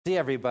See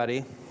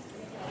everybody.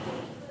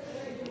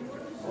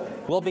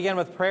 We'll begin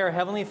with prayer.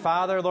 Heavenly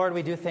Father, Lord,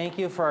 we do thank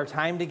you for our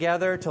time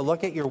together to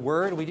look at your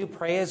word. We do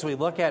pray as we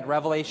look at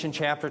Revelation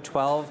chapter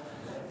 12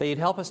 that you'd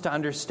help us to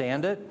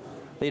understand it,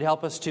 that you'd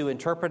help us to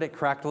interpret it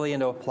correctly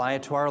and to apply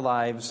it to our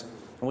lives.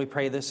 And we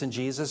pray this in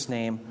Jesus'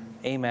 name.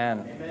 Amen.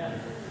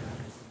 Amen.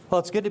 Well,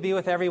 it's good to be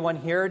with everyone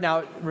here.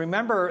 Now,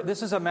 remember,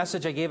 this is a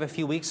message I gave a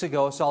few weeks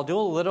ago, so I'll do a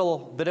little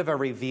bit of a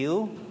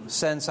review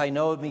since I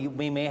know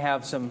we may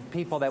have some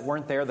people that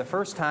weren't there the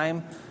first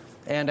time,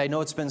 and I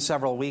know it's been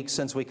several weeks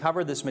since we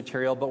covered this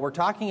material, but we're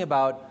talking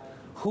about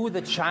who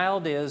the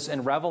child is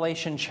in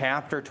Revelation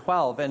chapter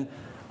 12. And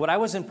what I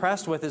was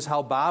impressed with is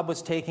how Bob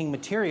was taking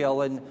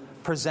material and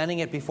presenting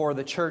it before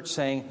the church,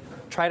 saying,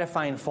 try to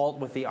find fault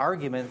with the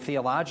argument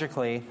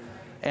theologically.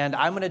 And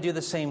I'm going to do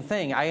the same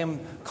thing. I am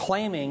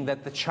claiming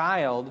that the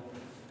child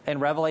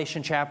in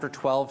Revelation chapter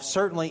 12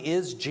 certainly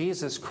is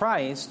Jesus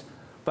Christ,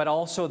 but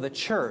also the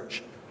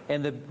church.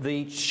 And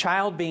the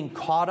child being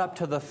caught up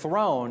to the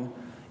throne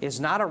is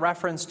not a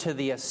reference to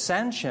the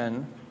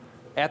ascension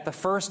at the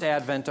first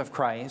advent of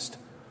Christ,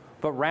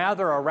 but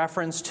rather a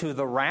reference to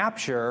the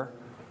rapture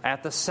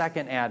at the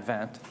second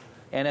advent.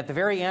 And at the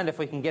very end, if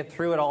we can get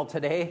through it all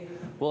today,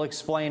 we'll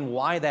explain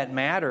why that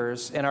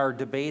matters in our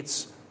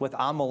debates with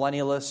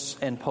amillennialists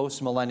and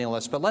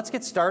postmillennialists. But let's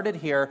get started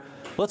here.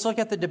 Let's look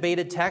at the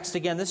debated text.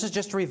 Again, this is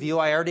just a review.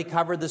 I already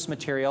covered this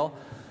material.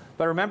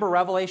 But remember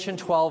Revelation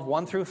 12,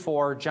 1 through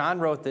 4, John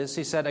wrote this.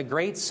 He said, "A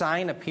great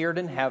sign appeared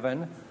in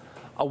heaven,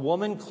 a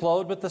woman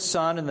clothed with the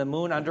sun and the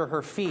moon under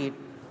her feet,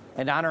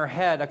 and on her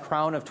head a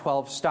crown of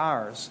 12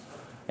 stars.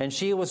 And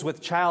she was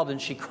with child,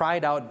 and she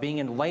cried out, being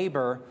in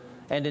labor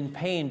and in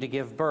pain to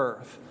give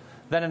birth.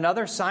 Then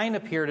another sign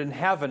appeared in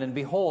heaven, and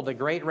behold, a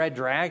great red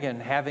dragon,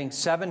 having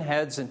 7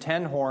 heads and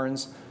 10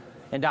 horns,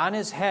 and on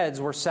his heads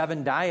were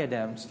 7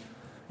 diadems,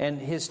 and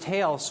his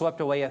tail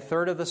swept away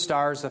 1/3 of the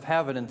stars of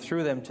heaven and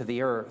threw them to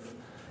the earth.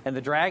 And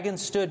the dragon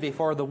stood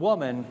before the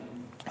woman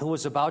who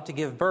was about to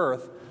give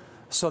birth,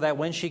 so that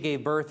when she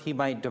gave birth, he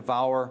might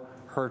devour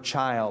her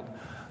child."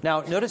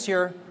 Now, notice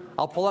here,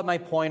 I'll pull up my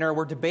pointer.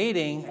 We're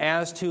debating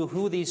as to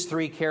who these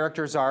 3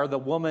 characters are, the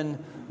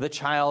woman, the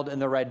child,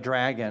 and the red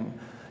dragon.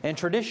 And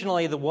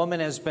traditionally, the woman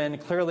has been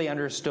clearly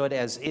understood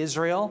as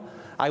Israel.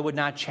 I would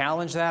not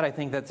challenge that. I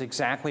think that's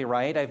exactly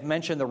right. I've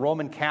mentioned the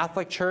Roman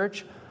Catholic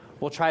Church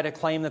will try to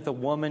claim that the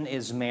woman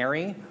is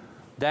Mary.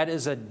 That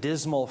is a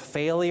dismal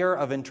failure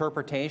of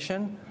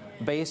interpretation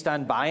based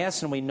on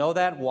bias, and we know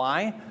that.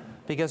 Why?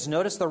 Because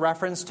notice the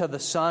reference to the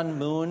sun and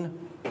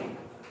moon,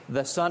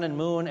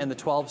 and the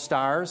 12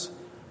 stars.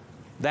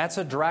 That's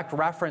a direct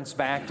reference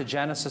back to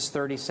Genesis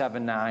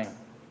 37:9.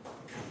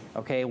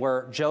 Okay,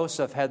 where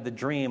Joseph had the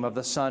dream of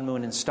the sun,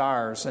 moon, and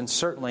stars. And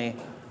certainly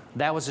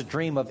that was a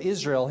dream of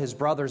Israel, his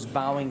brothers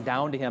bowing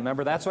down to him.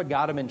 Remember, that's what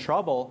got him in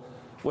trouble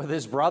with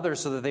his brothers,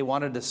 so that they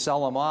wanted to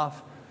sell him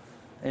off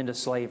into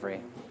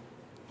slavery.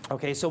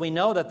 Okay, so we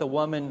know that the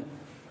woman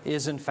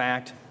is in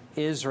fact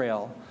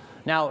Israel.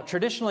 Now,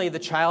 traditionally, the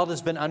child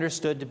has been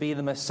understood to be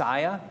the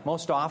Messiah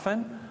most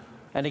often.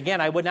 And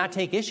again, I would not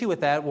take issue with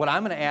that. What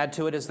I'm going to add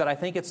to it is that I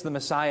think it's the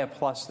Messiah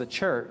plus the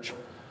church.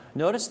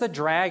 Notice the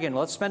dragon.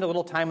 Let's spend a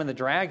little time on the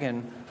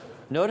dragon.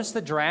 Notice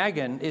the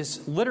dragon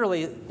is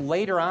literally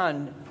later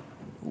on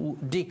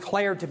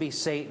declared to be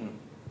Satan.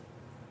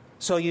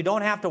 So you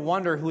don't have to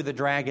wonder who the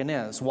dragon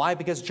is. Why?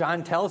 Because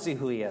John tells you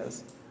who he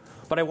is.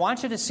 But I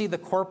want you to see the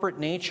corporate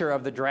nature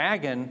of the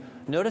dragon.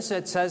 Notice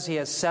it says he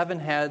has 7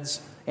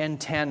 heads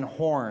and 10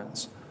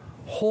 horns.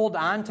 Hold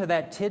on to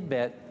that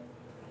tidbit,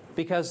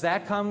 because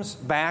that comes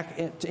back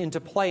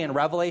into play in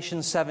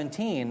Revelation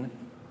 17,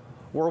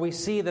 where we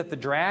see that the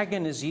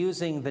dragon is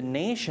using the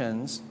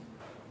nations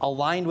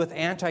aligned with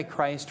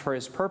Antichrist for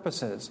his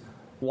purposes.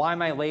 Why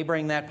am I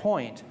laboring that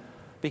point?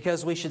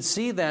 Because we should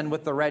see then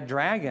with the red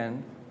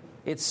dragon,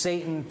 it's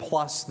Satan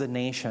plus the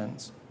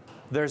nations.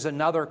 There's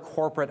another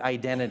corporate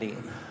identity.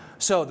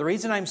 So the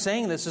reason I'm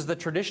saying this is the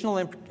traditional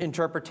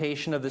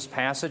interpretation of this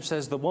passage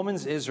says the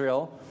woman's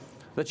Israel,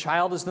 the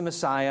child is the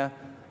Messiah,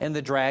 and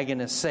the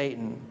dragon is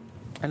Satan.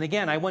 And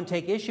again, I wouldn't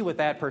take issue with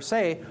that per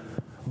se,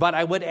 but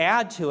I would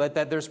add to it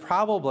that there's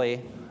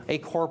probably a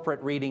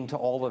corporate reading to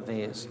all of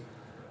these.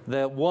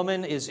 The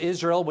woman is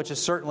Israel, which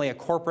is certainly a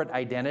corporate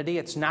identity.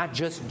 It's not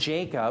just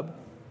Jacob,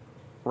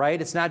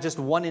 right? It's not just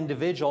one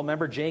individual.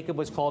 Remember, Jacob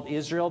was called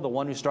Israel, the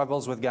one who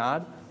struggles with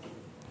God.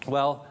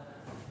 Well,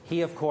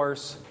 he, of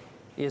course,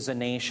 is a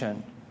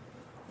nation.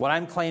 What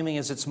I'm claiming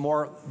is it's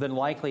more than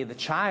likely the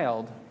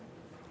child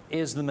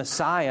is the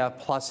Messiah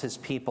plus his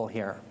people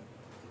here.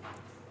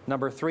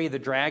 Number 3, the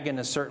dragon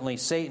is certainly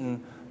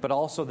Satan, but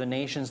also the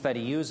nations that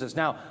he uses.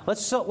 Now,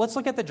 let's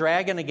look at the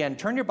dragon again.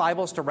 Turn your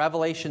Bibles to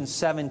Revelation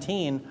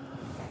 17,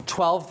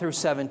 12 through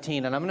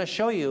 17. And I'm going to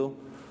show you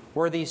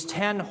where these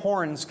 10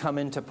 horns come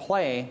into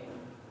play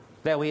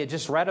that we had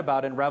just read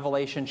about in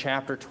Revelation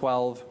chapter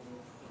 12,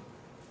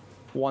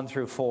 1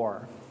 through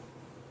 4.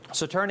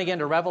 So turn again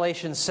to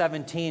Revelation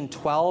 17,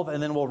 12,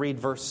 and then we'll read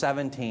verse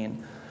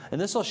 17.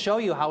 And this will show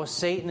you how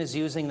Satan is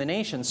using the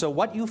nation. So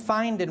what you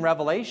find in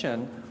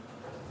Revelation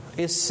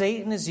is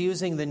Satan is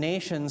using the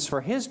nations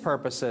for his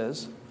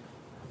purposes,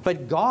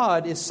 but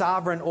God is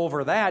sovereign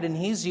over that, and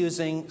he's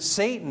using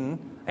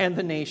Satan and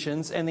the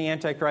nations and the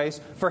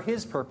Antichrist for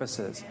his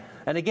purposes.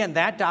 And again,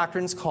 that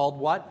doctrine's called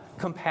what?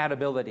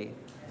 Compatibility.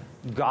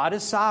 God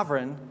is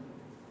sovereign,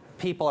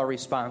 people are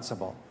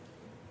responsible.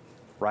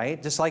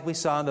 Right? Just like we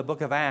saw in the book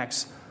of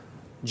Acts,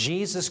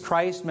 Jesus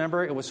Christ,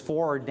 remember, it was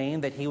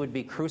foreordained that he would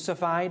be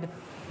crucified,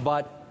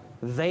 but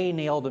they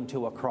nailed him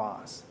to a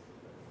cross.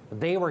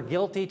 They were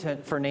guilty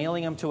for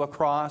nailing him to a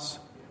cross,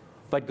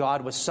 but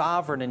God was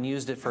sovereign and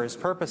used it for his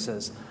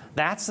purposes.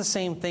 That's the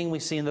same thing we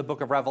see in the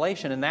book of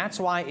Revelation, and that's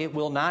why it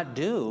will not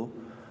do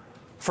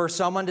for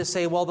someone to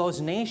say, well, those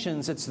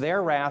nations, it's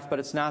their wrath, but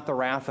it's not the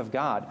wrath of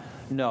God.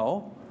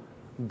 No,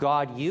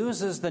 God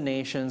uses the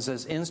nations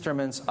as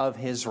instruments of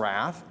his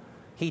wrath.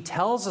 He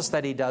tells us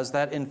that he does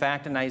that, in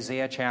fact, in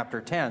Isaiah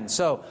chapter 10.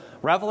 So,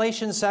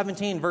 Revelation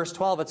 17, verse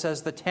 12, it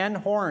says, the 10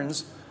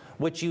 horns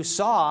which you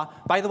saw.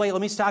 By the way,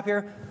 let me stop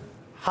here.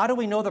 How do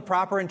we know the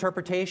proper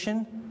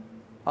interpretation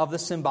of the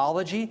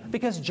symbology?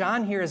 Because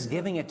John here is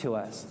giving it to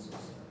us,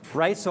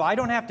 right? So I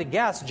don't have to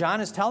guess. John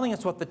is telling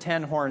us what the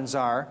 10 horns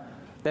are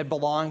that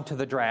belong to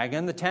the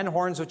dragon. The 10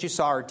 horns which you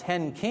saw are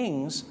 10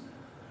 kings,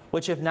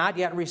 which have not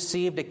yet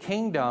received a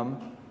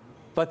kingdom,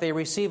 but they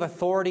receive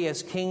authority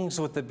as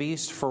kings with the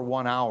beast for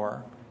 1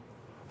 hour.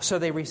 So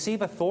they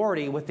receive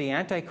authority with the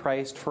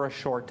Antichrist for a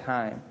short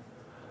time.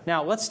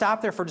 Now, let's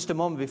stop there for just a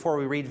moment before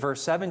we read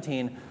verse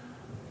 17.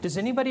 Does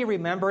anybody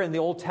remember in the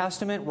Old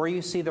Testament where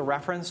you see the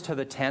reference to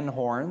the 10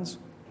 horns?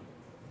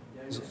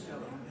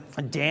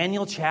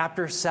 Daniel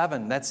chapter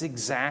 7. That's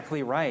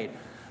exactly right.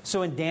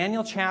 So in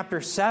Daniel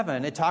chapter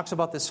 7, it talks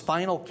about this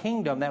final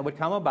kingdom that would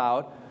come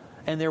about,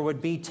 and there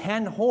would be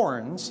 10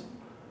 horns.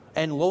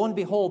 And lo and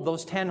behold,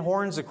 those 10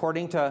 horns,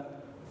 according to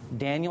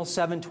Daniel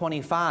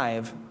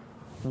 7:25,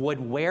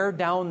 would wear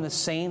down the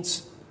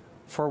saints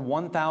for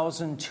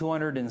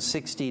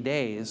 1,260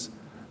 days,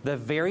 the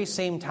very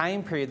same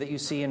time period that you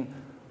see in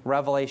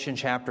Revelation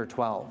chapter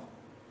 12.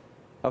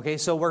 Okay,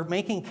 so we're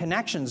making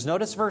connections.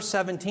 Notice verse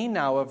 17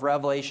 now of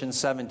Revelation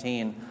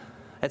 17.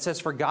 It says,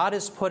 for God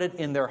has put it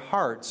in their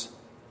hearts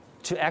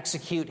to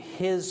execute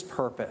his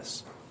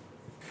purpose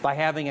by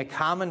having a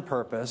common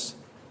purpose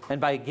and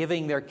by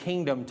giving their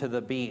kingdom to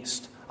the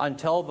beast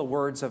until the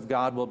words of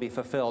God will be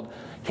fulfilled.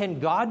 Can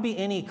God be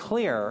any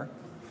clearer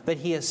that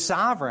he is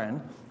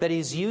sovereign, that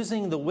he's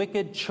using the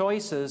wicked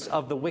choices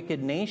of the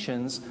wicked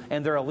nations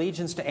and their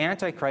allegiance to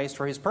Antichrist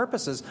for his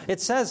purposes? It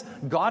says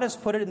God has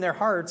put it in their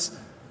hearts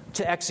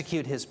to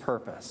execute his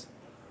purpose.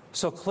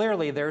 So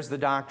clearly there's the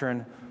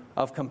doctrine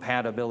of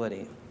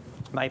compatibility.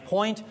 My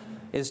point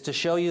is to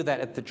show you that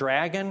if the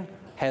dragon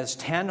has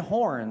 10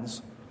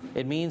 horns,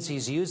 it means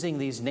he's using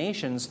these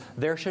nations.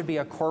 There should be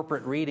a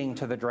corporate reading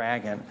to the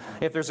dragon.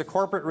 If there's a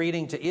corporate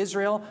reading to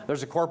Israel,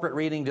 there's a corporate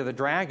reading to the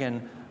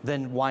dragon,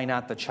 then why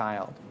not the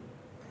child?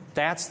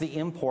 That's the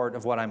import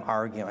of what I'm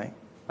arguing.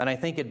 And I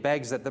think it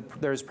begs that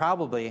there's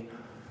probably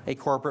a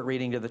corporate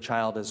reading to the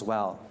child as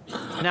well.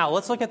 Now,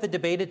 let's look at the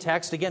debated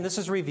text. Again, this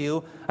is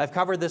review. I've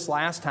covered this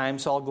last time,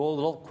 so I'll go a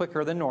little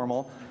quicker than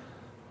normal.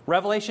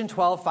 Revelation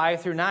 12,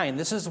 5 through 9.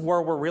 This is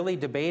where we're really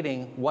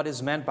debating what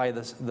is meant by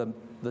the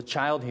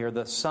child here,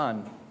 the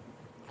son.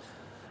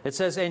 It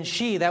says, and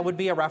she, that would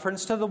be a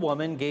reference to the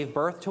woman, gave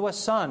birth to a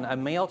son, a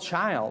male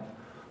child,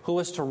 who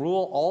was to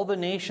rule all the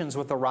nations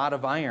with a rod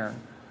of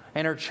iron.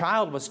 And her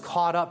child was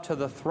caught up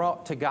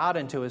to God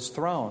and to his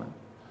throne.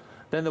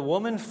 Then the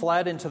woman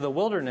fled into the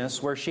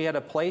wilderness, where she had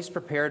a place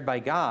prepared by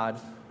God,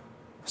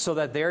 so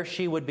that there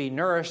she would be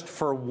nourished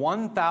for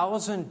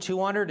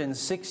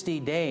 1,260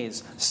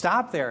 days.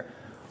 Stop there.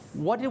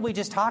 What did we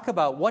just talk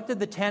about? What did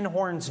the 10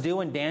 horns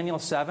do in Daniel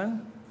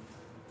 7?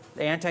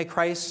 The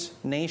Antichrist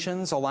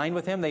nations aligned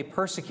with him, they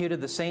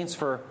persecuted the saints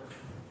for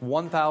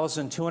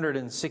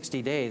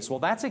 1,260 days. Well,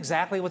 that's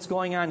exactly what's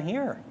going on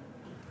here.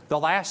 The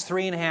last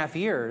 3.5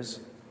 years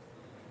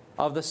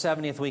of the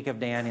 70th week of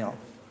Daniel.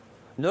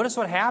 Notice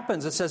what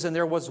happens. It says, and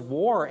there was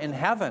war in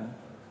heaven.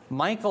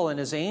 Michael and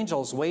his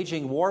angels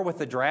waging war with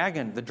the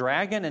dragon. The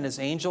dragon and his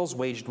angels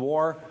waged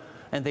war,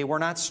 and they were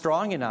not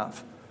strong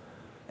enough.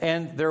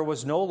 And there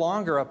was no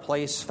longer a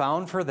place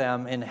found for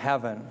them in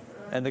heaven.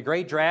 And the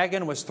great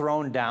dragon was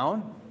thrown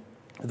down,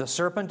 the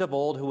serpent of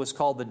old, who was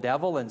called the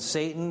devil and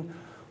Satan,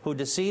 who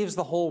deceives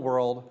the whole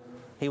world.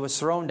 He was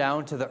thrown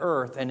down to the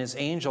earth, and his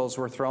angels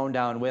were thrown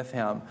down with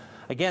him.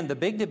 Again, the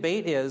big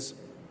debate is,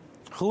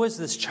 who is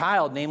this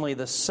child, namely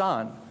the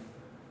Son?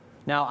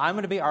 Now, I'm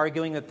going to be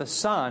arguing that the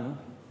Son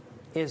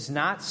is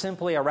not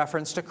simply a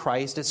reference to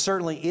Christ. It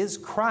certainly is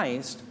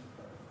Christ,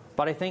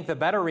 but I think the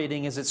better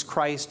reading is it's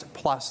Christ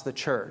plus the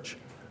church.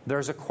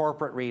 There's a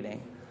corporate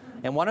reading.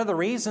 And one of the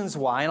reasons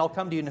why, and I'll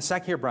come to you in a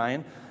sec here,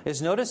 Brian,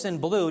 is notice in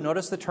blue,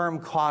 notice the term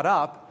caught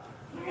up.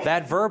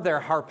 That verb there,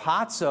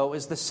 harpazo,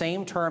 is the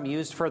same term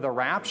used for the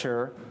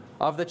rapture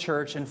of the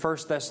church in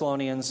 1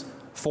 Thessalonians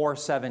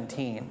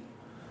 4:17.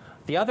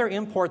 The other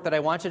import that I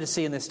want you to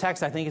see in this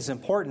text I think is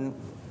important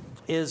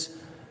is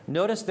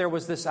notice there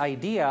was this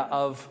idea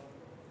of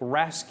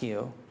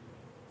rescue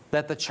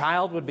that the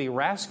child would be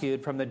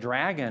rescued from the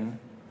dragon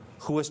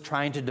who was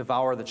trying to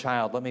devour the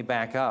child. Let me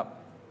back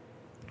up.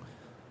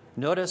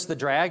 Notice the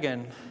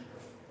dragon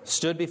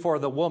stood before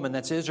the woman,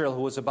 that's Israel,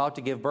 who was about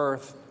to give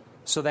birth,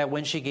 so that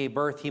when she gave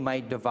birth, he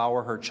might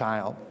devour her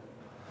child.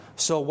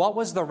 So what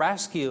was the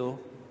rescue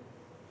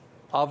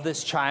of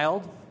this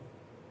child?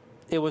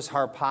 It was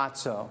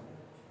harpazo,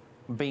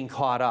 being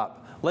caught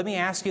up. Let me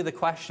ask you the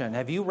question.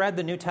 Have you read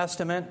the New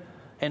Testament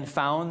and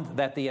found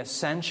that the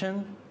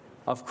ascension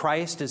of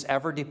Christ is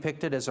ever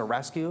depicted as a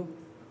rescue?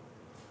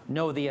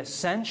 No, the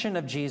ascension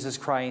of Jesus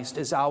Christ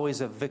is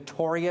always a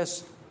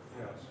victorious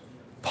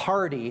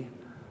party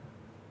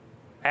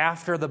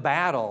after the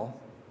battle,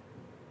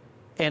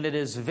 and it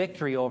is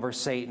victory over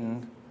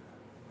Satan,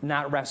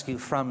 not rescue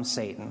from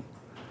Satan.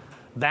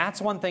 That's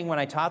one thing when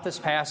I taught this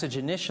passage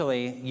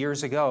initially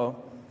years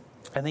ago,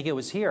 I think it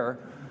was here,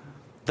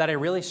 that I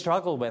really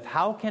struggled with.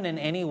 How can in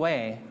any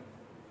way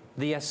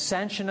the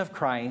ascension of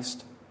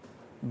Christ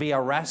be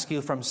a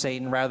rescue from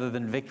Satan rather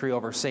than victory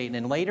over Satan?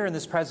 And later in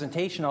this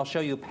presentation, I'll show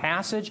you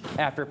passage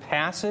after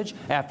passage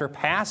after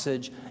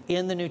passage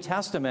in the New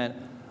Testament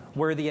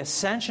where the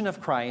ascension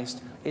of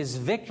Christ is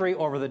victory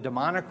over the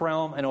demonic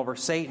realm and over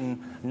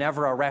Satan,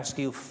 never a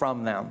rescue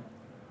from them.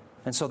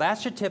 And so that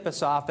should tip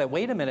us off that,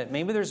 wait a minute,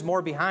 maybe there's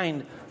more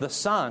behind the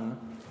Son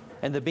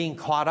and the being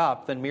caught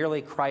up than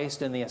merely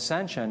Christ and the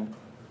ascension.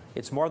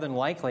 It's more than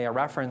likely a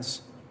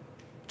reference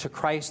to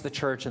Christ, the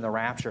church, and the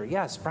rapture.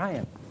 Yes,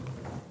 Brian.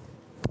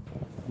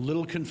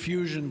 Little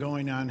confusion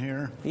going on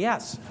here.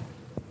 Yes.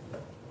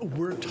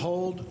 We're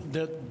told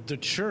that the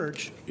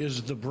church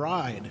is the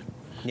bride.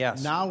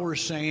 Yes. Now we're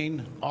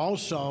saying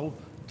also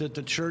that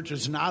the church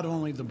is not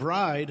only the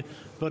bride,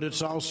 but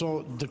it's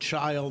also the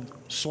child/son.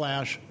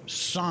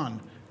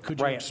 Could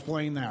you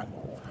explain that?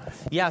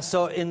 Yeah,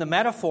 so in the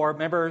metaphor,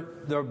 remember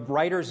the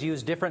writers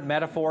use different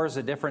metaphors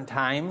at different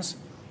times.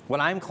 What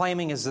I'm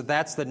claiming is that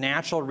that's the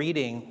natural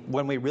reading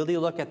when we really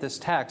look at this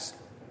text,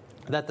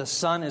 that the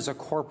Son is a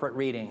corporate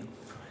reading.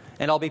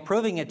 And I'll be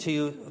proving it to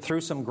you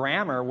through some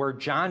grammar where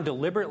John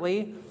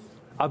deliberately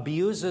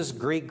abuses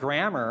Greek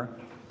grammar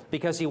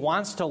because he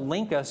wants to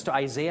link us to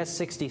Isaiah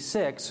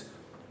 66,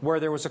 where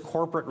there was a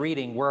corporate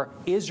reading, where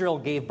Israel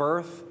gave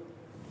birth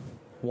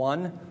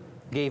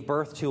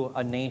to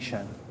a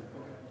nation.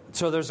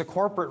 So there's a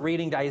corporate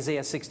reading to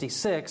Isaiah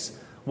 66,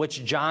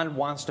 which John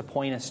wants to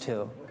point us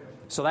to.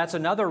 So that's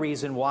another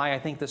reason why I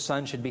think the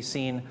Son should be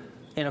seen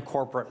in a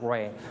corporate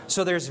way.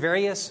 So there's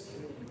various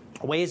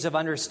ways of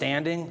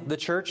understanding the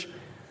church.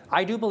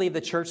 I do believe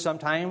the church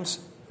sometimes,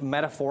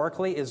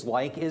 metaphorically, is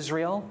like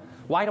Israel.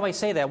 Why do I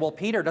say that? Well,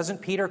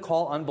 doesn't Peter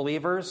call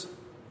unbelievers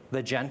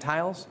the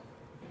Gentiles?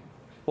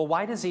 Well,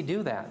 why does he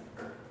do that?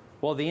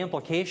 Well, the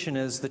implication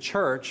is the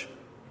church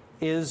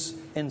is,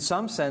 in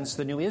some sense,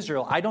 the new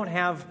Israel. I don't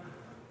have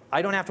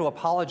to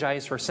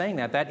apologize for saying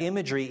that. That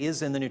imagery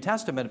is in the New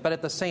Testament. But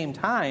at the same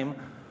time,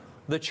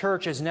 the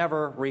church is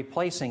never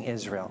replacing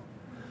Israel.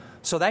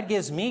 So that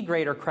gives me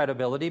greater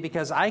credibility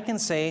because I can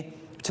say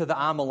to the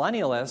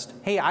amillennialist,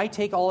 hey, I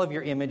take all of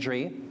your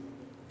imagery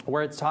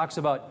where it talks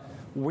about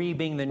we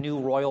being the new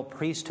royal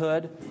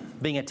priesthood,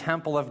 being a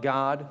temple of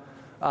God.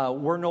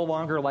 We're no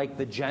longer like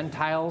the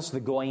Gentiles, the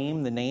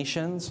Goyim, the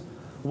nations.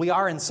 We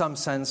are in some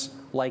sense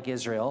like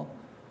Israel,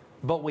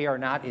 but we are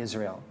not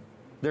Israel.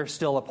 There's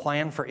still a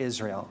plan for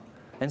Israel.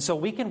 And so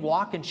we can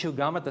walk and chew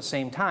gum at the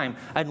same time.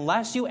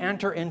 Unless you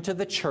enter into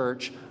the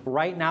church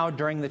right now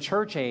during the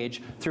church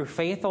age through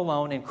faith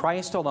alone in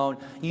Christ alone,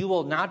 you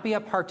will not be a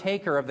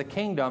partaker of the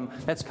kingdom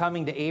that's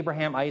coming to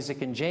Abraham,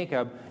 Isaac, and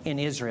Jacob in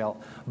Israel.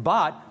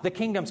 But the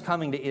kingdom's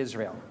coming to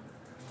Israel.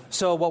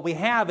 So what we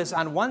have is,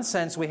 on one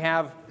sense, we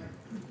have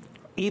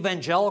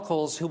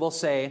evangelicals who will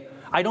say,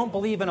 I don't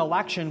believe in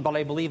election, but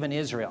I believe in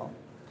Israel.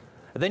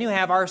 Then you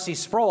have R.C.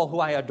 Sproul,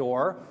 who I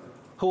adore,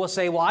 who will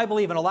say, well, I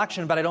believe in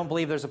election, but I don't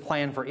believe there's a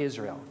plan for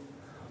Israel.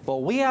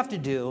 What we have to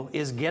do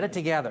is get it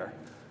together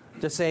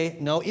to say,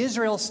 no,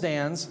 Israel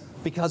stands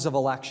because of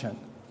election.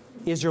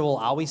 Israel will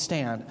always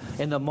stand.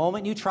 And the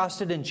moment you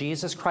trusted in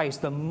Jesus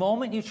Christ, the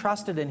moment you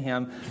trusted in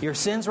Him, your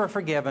sins were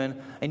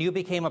forgiven, and you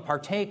became a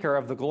partaker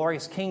of the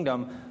glorious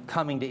kingdom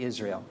coming to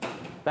Israel.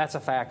 That's a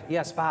fact.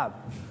 Yes, Bob?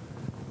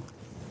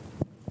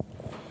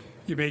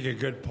 You make a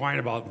good point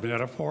about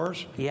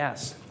metaphors.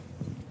 Yes.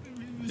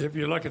 If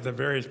you look at the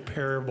various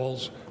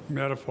parables,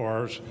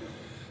 metaphors,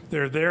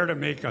 they're there to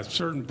make a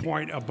certain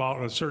point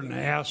about a certain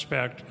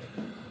aspect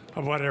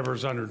of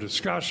whatever's under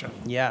discussion.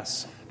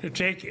 Yes. To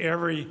take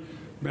every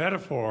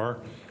metaphor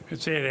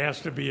and say it has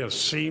to be a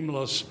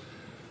seamless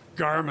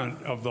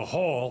garment of the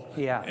whole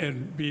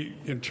and be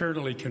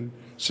internally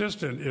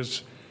consistent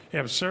is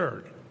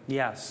absurd.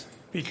 Yes.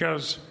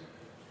 Because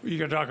you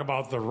can talk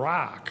about the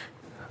rock.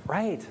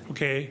 Right.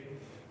 Okay.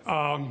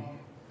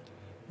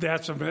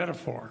 That's a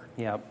metaphor.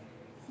 Yep.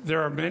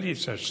 There are many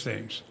such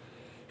things.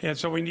 And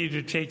so we need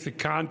to take the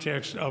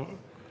context of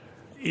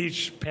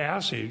each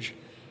passage,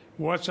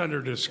 what's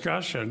under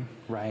discussion,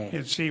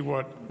 and see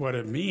what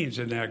it means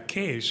in that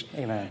case.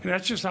 Amen. And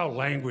that's just how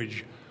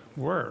language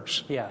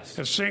works. Yes.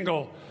 A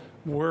single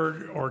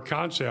word or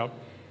concept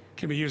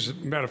can be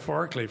used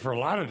metaphorically for a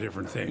lot of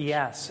different things.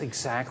 Yes,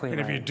 exactly.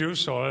 And right. if you do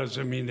so, it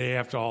doesn't mean they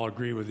have to all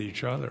agree with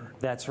each other.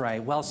 That's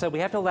right. Well said. We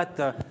have to let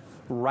the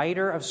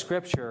writer of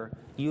Scripture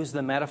use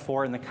the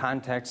metaphor in the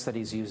context that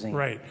he's using.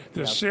 Right.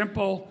 The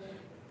simple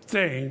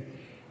thing,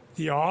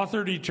 the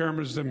author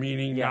determines the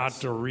meaning, not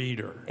the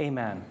reader.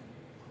 Amen.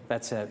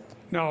 That's it.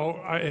 No,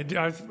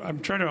 I'm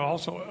trying to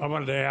also, I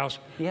wanted to ask.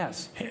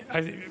 Yes.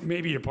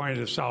 Maybe you pointed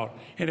this out.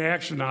 In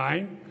Acts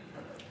 9,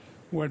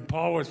 when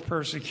Paul was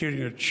persecuting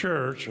the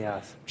church,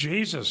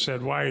 Jesus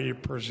said, "Why are you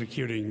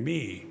persecuting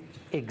me?"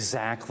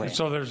 Exactly. And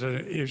so there's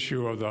an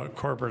issue of the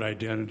corporate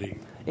identity.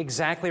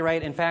 Exactly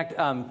right. In fact,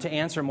 to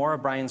answer more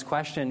of Brian's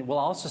question, we'll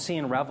also see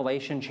in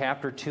Revelation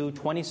chapter 2,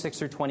 26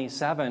 through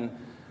 27,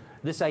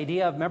 this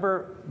idea of,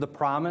 remember the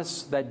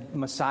promise that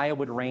Messiah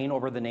would reign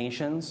over the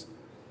nations?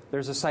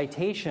 There's a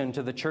citation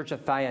to the church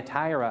at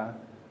Thyatira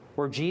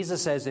where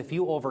Jesus says, if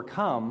you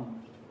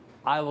overcome,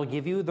 I will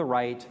give you the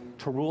right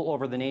to rule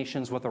over the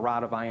nations with a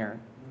rod of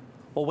iron.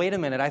 Well, wait a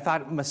minute. I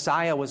thought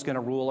Messiah was going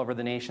to rule over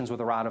the nations with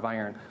a rod of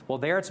iron. Well,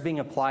 there it's being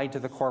applied to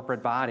the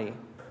corporate body.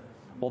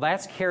 Well,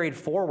 that's carried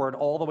forward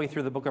all the way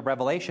through the book of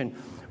Revelation.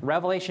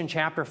 Revelation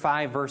chapter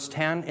 5, verse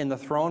 10, in the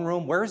throne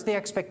room, where's the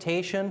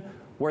expectation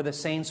where the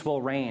saints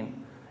will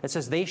reign? It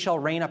says, they shall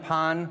reign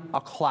upon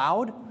a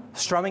cloud,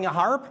 strumming a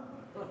harp?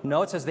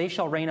 No, it says, they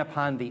shall reign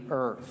upon the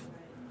earth.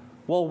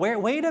 Well,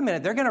 wait a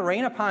minute. They're going to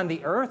reign upon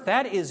the earth?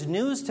 That is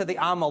news to the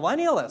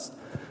amillennialist.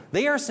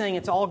 They are saying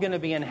it's all going to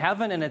be in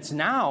heaven, and it's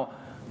now.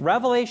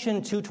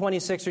 Revelation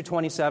 2:26 through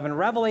 27,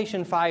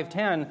 Revelation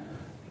 5:10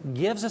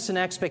 gives us an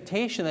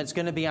expectation that it's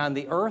going to be on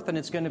the earth and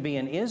it's going to be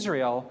in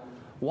Israel.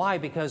 Why?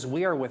 Because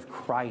we are with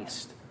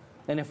Christ.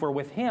 And if we're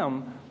with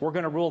Him, we're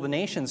going to rule the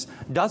nations.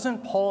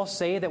 Doesn't Paul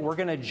say that we're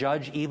going to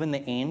judge even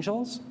the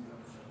angels?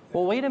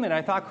 Well, wait a minute.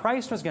 I thought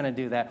Christ was going to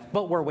do that,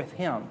 but we're with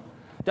Him.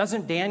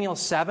 Doesn't Daniel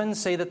 7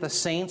 say that the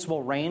saints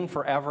will reign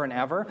forever and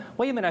ever?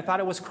 Wait a minute. I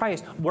thought it was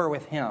Christ. We're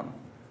with Him.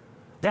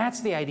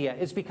 That's the idea.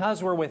 It's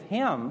because we're with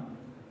Him,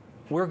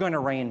 we're going to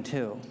reign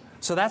too.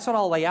 So that's what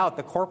I'll lay out.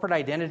 The corporate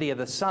identity of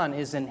the Son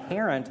is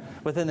inherent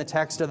within the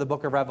text of the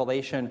book of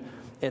Revelation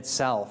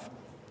itself.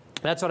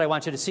 That's what I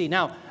want you to see.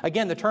 Now,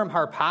 again, the term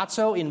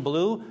harpazo in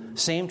blue,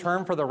 same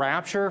term for the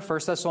rapture, 1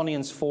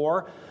 Thessalonians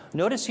 4.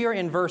 Notice here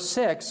in verse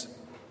 6,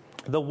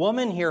 the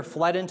woman here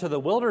fled into the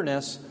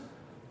wilderness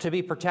to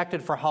be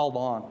protected for how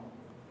long?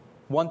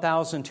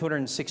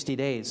 1,260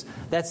 days.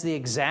 That's the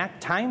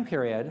exact time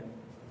period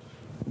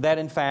that,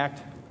 in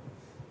fact,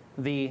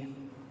 the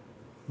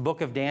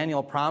book of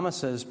Daniel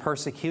promises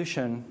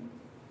persecution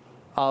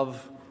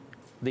of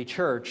the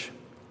church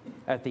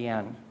at the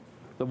end.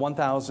 The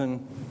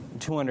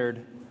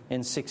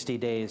 1,260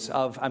 days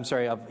of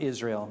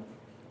Israel.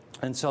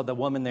 And so the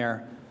woman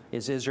there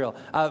is Israel.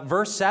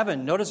 Verse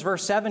 7, notice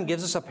verse 7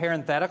 gives us a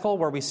parenthetical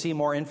where we see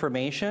more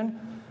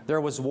information.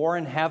 There was war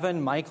in heaven,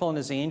 Michael and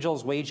his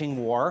angels waging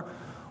war.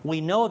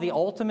 We know the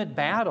ultimate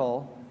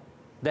battle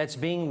that's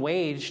being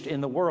waged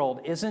in the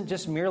world isn't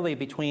just merely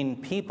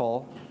between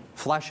people,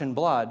 flesh and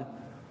blood,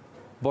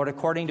 but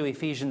according to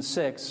Ephesians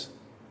 6,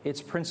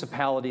 it's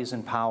principalities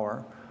and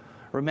power.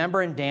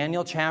 Remember in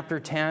Daniel chapter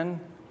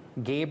 10,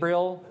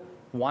 Gabriel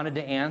wanted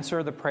to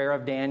answer the prayer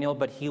of Daniel,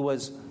 but he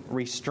was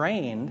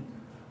restrained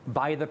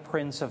by the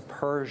prince of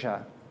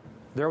Persia.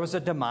 There was a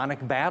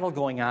demonic battle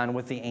going on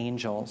with the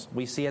angels.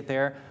 We see it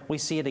there. We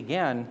see it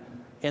again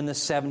in the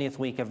 70th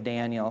week of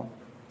Daniel.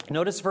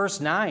 Notice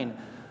verse 9.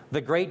 The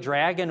great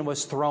dragon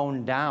was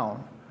thrown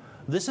down.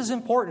 This is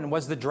important.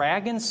 Was the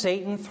dragon,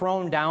 Satan,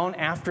 thrown down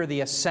after the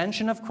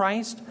ascension of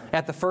Christ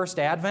at the first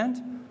advent?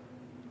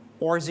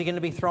 Or is he going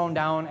to be thrown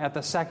down at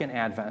the second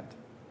advent?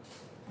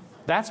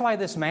 That's why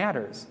this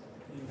matters.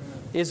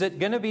 Is it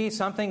going to be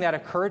something that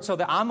occurred? So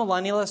the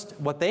amillennialist,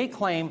 what they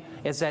claim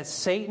is that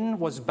Satan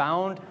was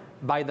bound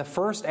by the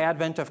first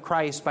advent of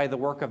Christ by the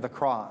work of the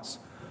cross.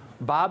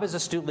 Bob has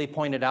astutely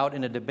pointed out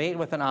in a debate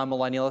with an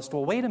amillennialist,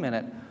 well, wait a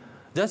minute.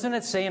 Doesn't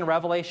it say in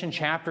Revelation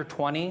chapter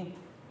 20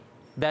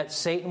 that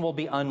Satan will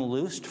be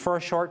unloosed for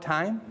a short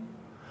time?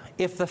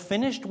 If the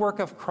finished work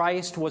of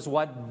Christ was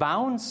what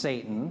bound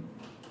Satan,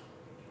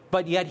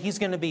 but yet he's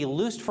going to be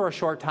loosed for a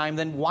short time,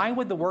 then why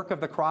would the work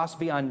of the cross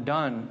be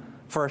undone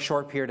for a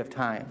short period of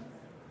time?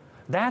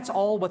 That's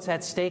all what's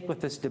at stake with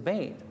this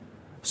debate.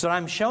 So what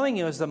I'm showing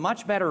you is the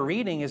much better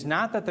reading is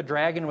not that the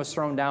dragon was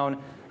thrown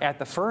down at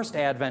the first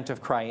advent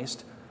of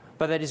Christ,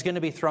 but that he's going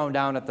to be thrown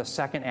down at the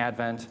second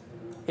advent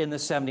in the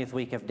 70th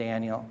week of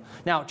Daniel.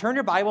 Now, turn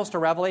your Bibles to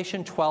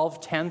Revelation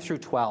 12, 10 through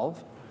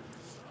 12.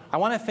 I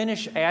want to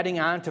finish adding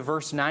on to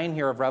verse 9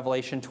 here of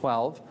Revelation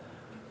 12.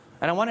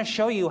 And I want to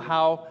show you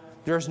how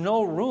there's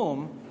no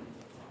room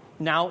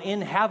now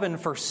in heaven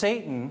for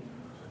Satan.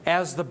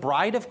 As the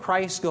bride of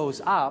Christ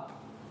goes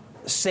up,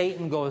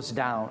 Satan goes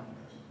down.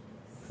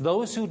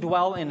 Those who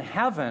dwell in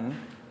heaven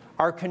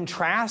are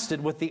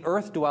contrasted with the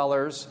earth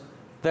dwellers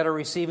that are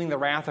receiving the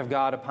wrath of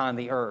God upon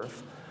the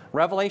earth.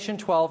 Revelation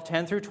 12,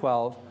 10 through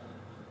 12,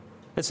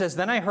 it says,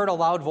 Then I heard a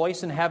loud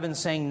voice in heaven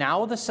saying,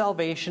 Now the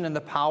salvation and the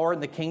power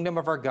and the kingdom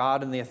of our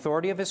God and the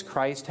authority of His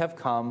Christ have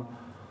come,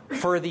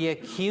 For the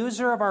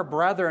accuser of our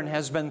brethren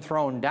has been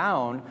thrown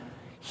down,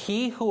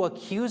 he who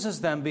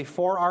accuses them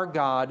before our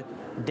God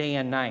day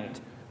and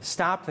night.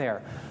 Stop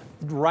there.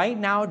 Right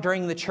now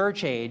during the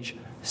church age,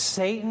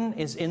 Satan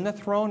is in the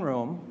throne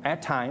room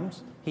at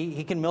times.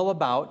 He can mill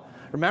about.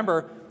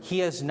 Remember,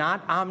 he is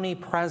not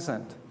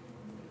omnipresent.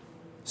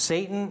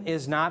 Satan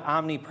is not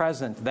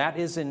omnipresent. That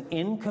is an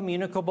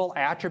incommunicable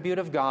attribute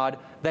of God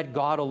that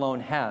God alone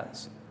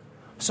has.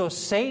 So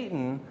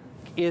Satan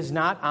is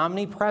not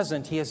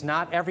omnipresent. He is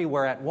not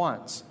everywhere at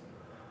once.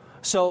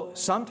 So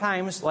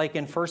sometimes, like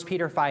in 1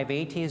 Peter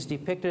 5:8, he is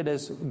depicted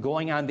as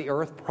going on the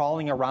earth,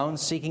 crawling around,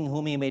 seeking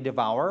whom he may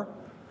devour.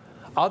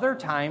 Other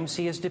times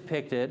he is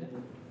depicted,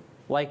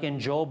 like in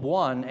Job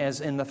 1,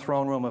 as in the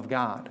throne room of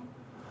God.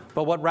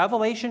 But what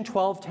Revelation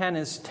 12:10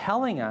 is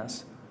telling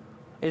us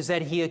is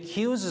that he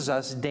accuses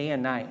us day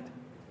and night.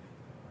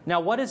 Now,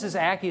 what is his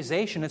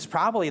accusation? It's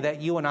probably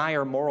that you and I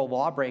are moral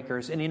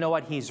lawbreakers, and you know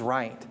what? He's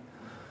right.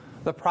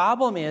 The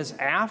problem is,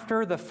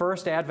 after the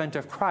first advent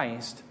of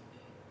Christ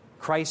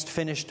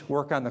finished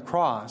work on the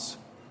cross,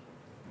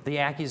 the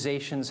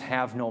accusations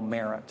have no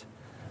merit.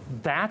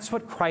 That's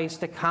what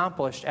Christ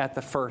accomplished at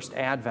the first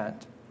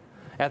advent.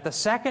 At the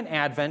second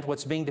advent,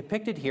 what's being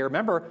depicted here,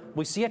 remember,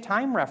 we see a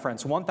time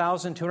reference,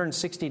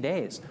 1,260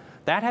 days.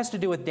 That has to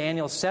do with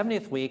Daniel's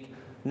 70th week,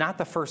 not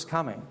the first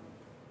coming.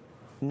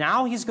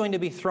 Now he's going to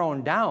be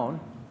thrown down,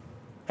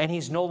 and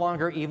he's no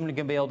longer even going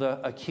to be able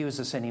to accuse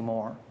us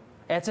anymore.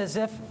 It's as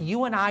if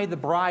you and I, the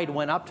bride,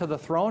 went up to the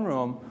throne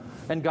room,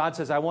 and God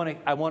says, I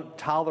won't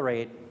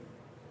tolerate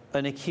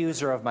an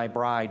accuser of my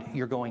bride.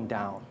 You're going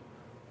down.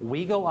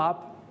 We go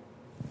up,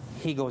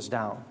 he goes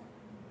down.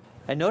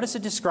 And notice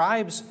it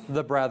describes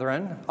the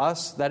brethren,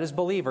 us, that is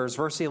believers.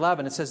 Verse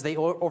 11, it says, they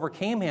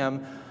overcame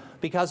him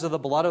because of the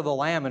blood of the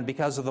Lamb and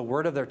because of the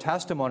word of their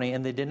testimony,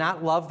 and they did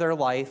not love their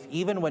life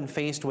even when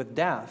faced with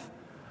death.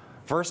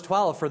 Verse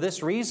 12, for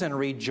this reason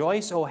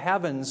rejoice, O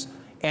heavens,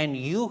 and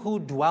you who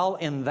dwell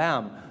in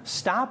them.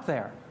 Stop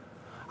there.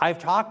 I've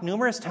talked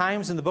numerous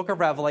times in the book of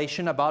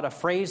Revelation about a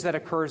phrase that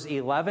occurs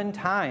 11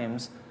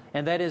 times,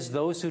 and that is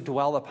those who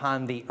dwell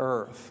upon the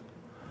earth.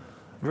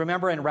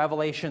 Remember in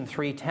Revelation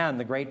 3:10,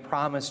 the great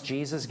promise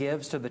Jesus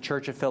gives to the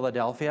church of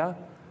Philadelphia?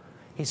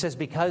 He says,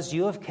 because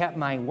you have kept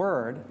my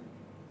word,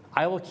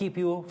 I will keep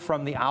you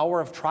from the hour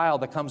of trial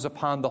that comes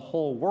upon the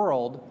whole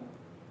world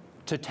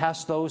to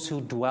test those who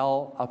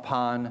dwell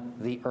upon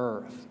the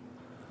earth.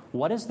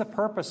 What is the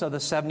purpose of the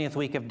 70th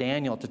week of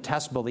Daniel? To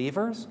test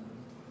believers?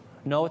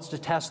 No, it's to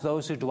test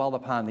those who dwell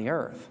upon the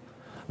earth.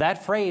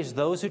 That phrase,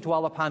 those who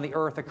dwell upon the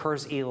earth,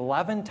 occurs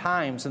 11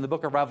 times in the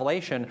book of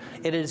Revelation.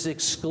 It is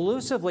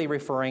exclusively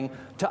referring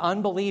to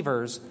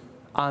unbelievers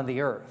on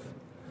the earth.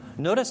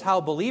 Notice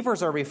how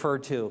believers are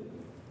referred to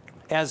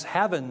as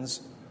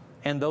heavens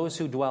and those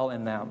who dwell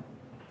in them.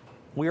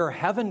 We are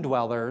heaven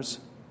dwellers,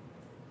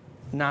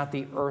 not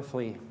the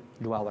earthly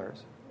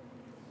dwellers.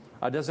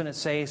 Doesn't it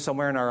say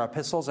somewhere in our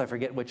epistles, I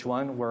forget which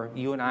one, where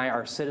you and I,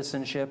 our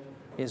citizenship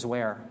is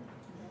where?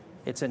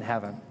 It's in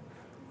heaven.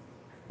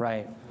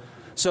 Right.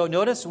 So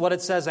notice what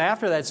it says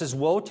after that. It says,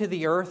 woe to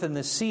the earth and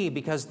the sea,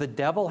 because the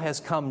devil has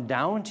come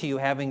down to you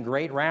having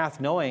great wrath,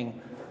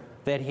 knowing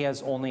that he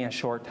has only a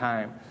short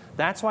time.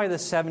 That's why the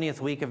 70th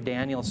week of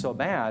Daniel is so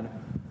bad.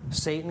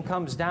 Satan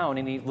comes down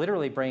and he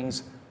literally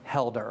brings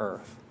hell to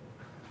earth.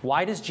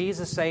 Why does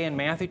Jesus say in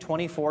Matthew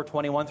 24,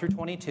 21 through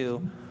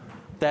 22,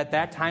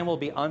 that time will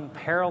be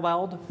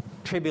unparalleled?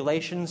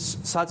 Tribulation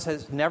such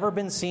has never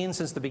been seen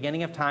since the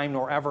beginning of time,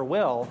 nor ever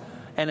will.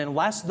 And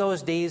unless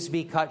those days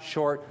be cut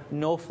short,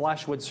 no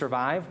flesh would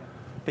survive,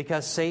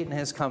 because Satan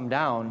has come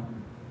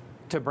down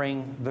to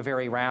bring the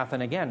very wrath.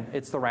 And again,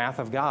 it's the wrath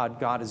of God.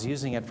 God is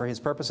using it for his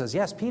purposes.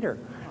 Yes, Peter.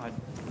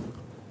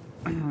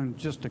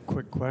 Just a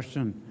quick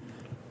question.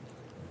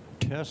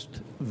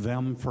 Test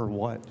them for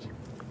what?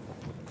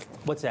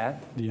 What's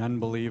that? The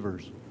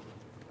unbelievers.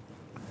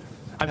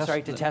 I'm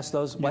sorry, to test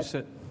those? What? You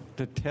said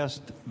to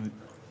test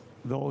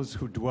those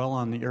who dwell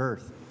on the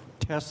earth.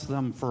 Test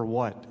them for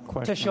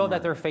what? To show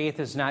that their faith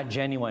is not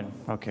genuine.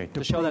 Okay.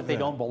 To show that they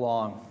don't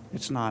belong.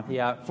 It's not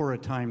for a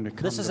time to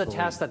come. This is a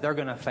test that they're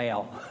going to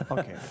fail.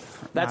 Okay.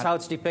 That's how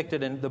it's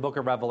depicted in the book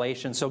of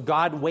Revelation. So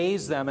God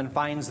weighs them and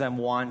finds them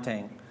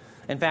wanting.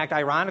 In fact,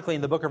 ironically,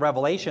 in the book of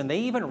Revelation, they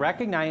even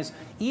recognize,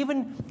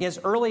 even as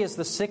early as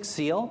the sixth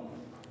seal,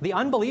 the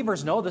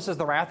unbelievers know this is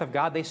the wrath of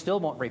God. They still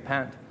won't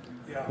repent.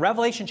 Yeah.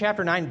 Revelation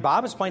chapter 9,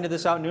 Bob has pointed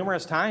this out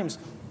numerous times.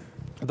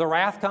 The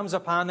wrath comes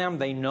upon them.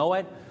 They know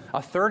it.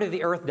 A third of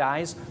the earth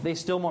dies. They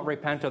still won't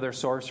repent of their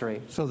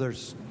sorcery. So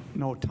there's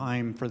no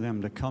time for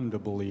them to come to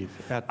believe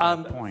at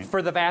that point.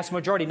 For the vast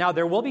majority. Now,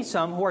 there will be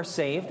some who are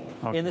saved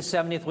in the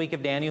 70th week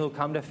of Daniel who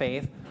come to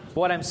faith. But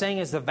what I'm saying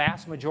is the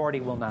vast majority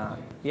will not.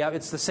 Yeah,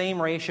 it's the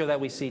same ratio that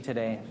we see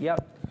today.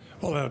 Yep.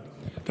 Well,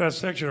 that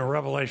section of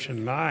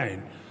Revelation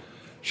 9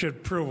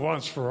 should prove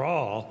once for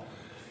all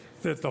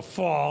that the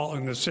fall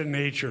and the sin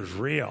nature is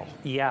real.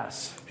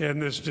 Yes.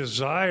 And this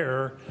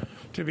desire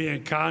to be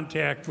in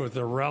contact with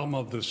the realm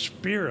of the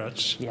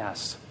spirits.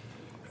 Yes.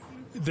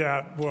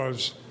 That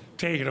was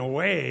taken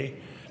away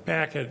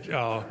back at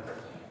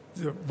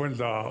when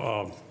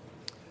the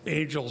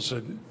angels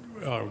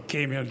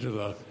came into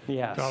the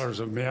daughters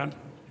of men,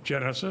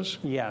 Genesis.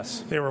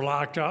 Yes. They were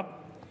locked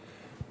up.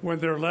 When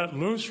they're let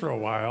loose for a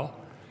while,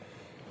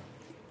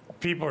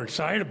 people are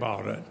excited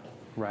about it.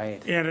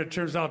 Right. And it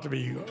turns out to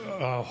be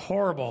a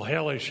horrible,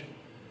 hellish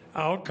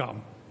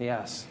outcome.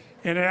 Yes.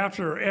 And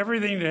after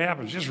everything that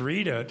happens, just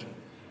read it,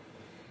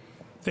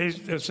 they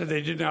said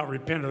they did not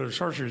repent of their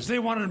sorceries. They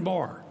wanted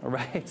more.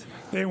 Right.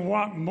 They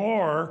want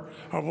more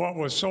of what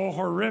was so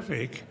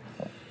horrific,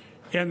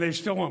 and they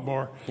still want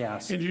more.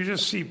 Yes. And you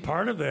just see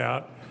part of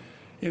that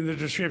in the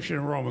description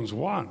in Romans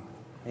 1.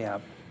 Yeah.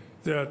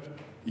 That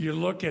you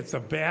look at the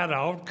bad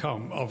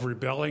outcome of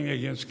rebelling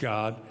against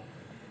God,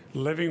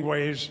 living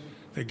ways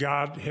that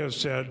God has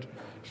said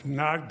is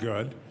not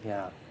good.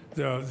 Yeah.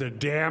 The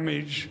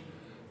damage,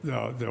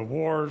 the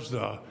wars,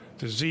 the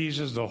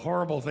diseases, the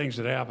horrible things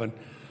that happen,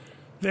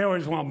 they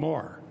always want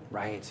more.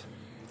 Right.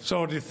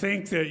 So to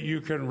think that you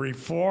can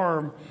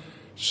reform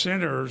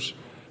sinners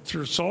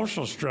through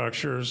social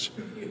structures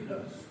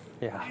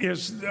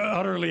is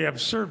utterly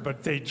absurd,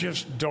 but they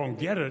just don't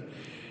get it.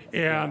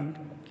 And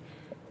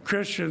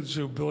Christians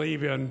who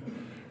believe in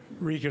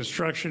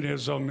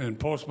Reconstructionism and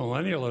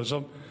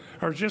postmillennialism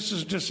are just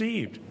as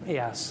deceived.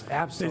 Yes,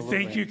 absolutely.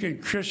 They think you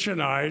can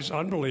Christianize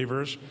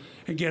unbelievers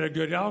and get a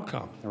good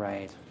outcome.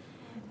 Right.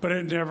 But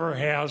it never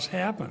has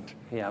happened.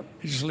 Yep.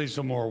 It just leads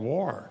to more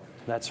war.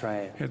 That's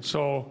right. And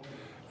so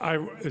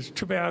it's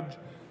too bad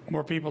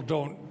more people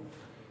don't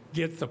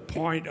get the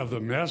point of the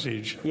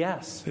message.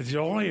 Yes. That the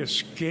only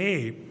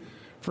escape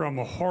from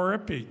a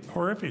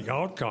horrific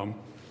outcome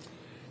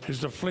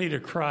is to flee to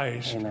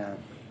Christ. Amen.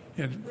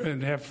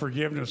 And have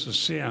forgiveness of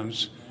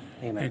sins.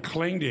 Amen. And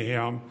cling to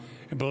Him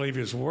and believe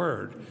His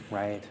Word.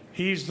 Right.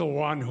 He's the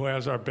one who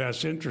has our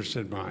best interest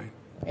in mind.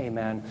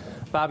 Amen.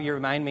 Bob, you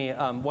remind me,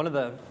 one of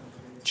the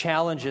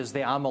challenges the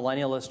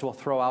amillennialist will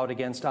throw out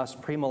against us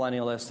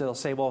premillennialists, they'll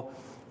say, well,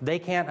 they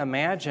can't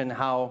imagine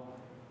how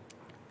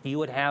you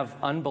would have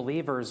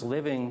unbelievers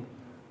living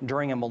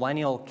during a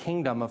millennial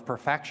kingdom of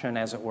perfection,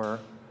 as it were,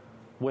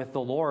 with the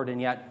Lord, and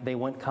yet they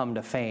wouldn't come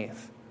to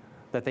faith,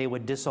 that they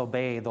would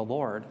disobey the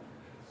Lord.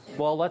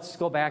 Well, let's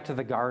go back to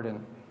the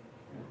garden.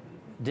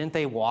 Didn't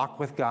they walk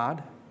with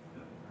God?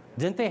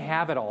 Didn't they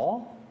have it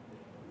all?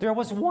 There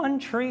was one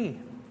tree.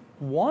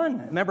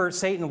 One. Remember,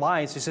 Satan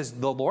lies. He says,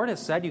 the Lord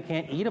has said you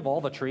can't eat of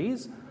all the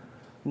trees.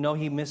 No,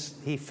 he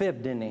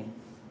fibbed, didn't he?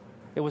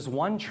 It was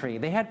one tree.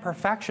 They had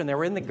perfection. They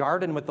were in the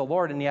garden with the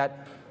Lord, and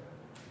yet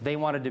they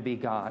wanted to be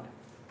God.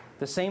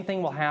 The same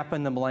thing will happen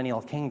in the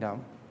millennial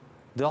kingdom.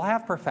 They'll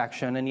have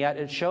perfection, and yet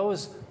it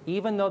shows,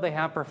 even though they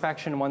have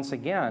perfection once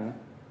again,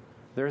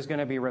 there's going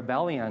to be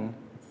rebellion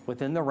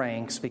within the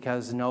ranks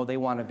because, no, they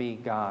want to be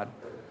God.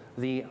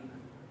 The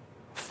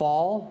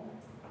fall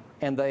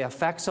and the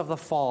effects of the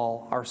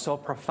fall are so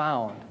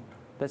profound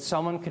that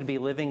someone could be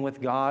living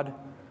with God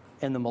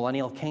in the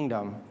millennial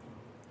kingdom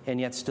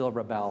and yet still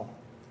rebel.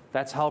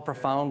 That's how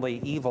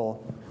profoundly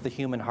evil the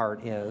human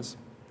heart is.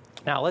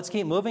 Now, let's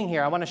keep moving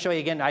here. I want to show you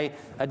again.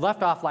 I'd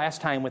left off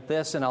last time with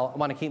this, and I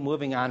want to keep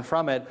moving on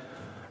from it.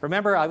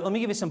 Remember, let me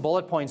give you some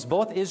bullet points.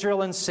 Both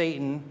Israel and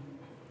Satan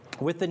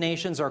with the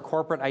nations are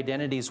corporate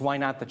identities. Why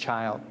not the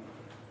child?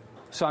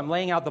 So I'm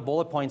laying out the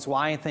bullet points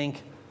why I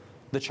think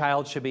the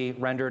child should be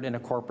rendered in a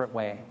corporate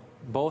way.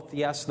 Both,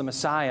 yes, the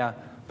Messiah,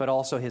 but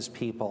also his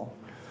people.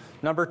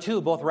 Number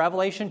two, both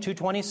Revelation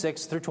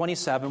 2:26 through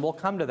 27, we'll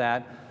come to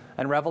that,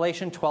 and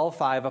Revelation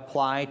 12:5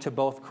 apply to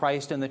both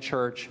Christ and the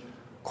church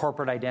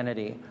corporate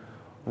identity.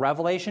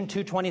 Revelation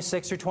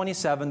 2:26 through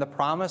 27, the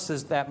promise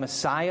is that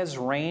Messiah's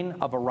reign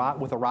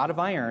with a rod of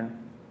iron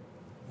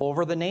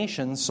over the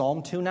nations,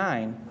 Psalm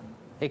 2:9,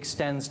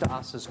 extends to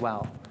us as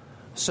well.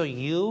 So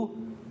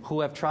you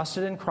who have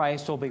trusted in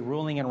Christ will be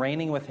ruling and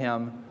reigning with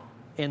him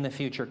in the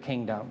future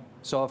kingdom.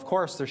 So, of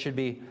course, there should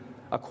be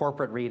a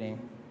corporate reading.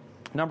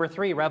 Number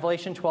three,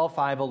 Revelation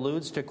 12:5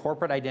 alludes to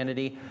corporate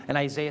identity, and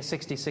Isaiah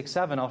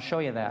 66:7, I'll show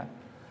you that.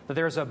 That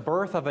there's a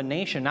birth of a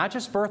nation, not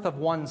just birth of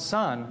one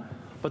son,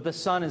 but the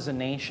son is a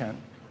nation.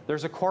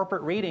 There's a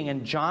corporate reading,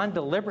 and John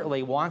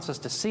deliberately wants us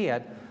to see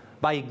it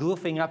by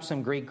goofing up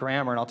some Greek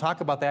grammar, and I'll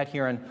talk about that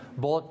here in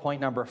bullet point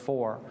number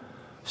 4.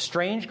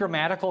 Strange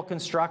grammatical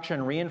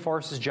construction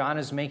reinforces John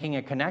is making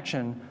a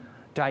connection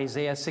to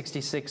Isaiah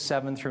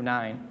 66:7 through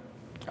 9.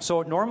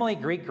 So normally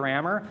Greek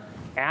grammar,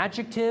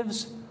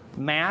 adjectives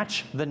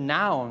match the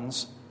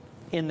nouns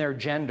in their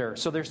gender.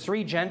 So there's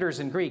 3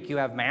 genders in Greek. You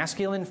have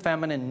masculine,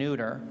 feminine,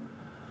 neuter.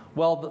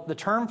 Well, the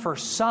term for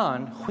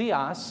son,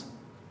 huios,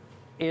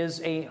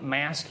 is a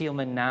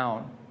masculine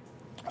noun.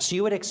 So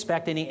you would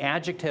expect any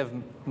adjective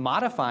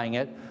modifying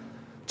it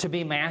to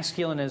be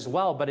masculine as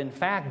well. But in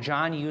fact,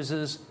 John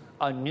uses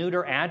a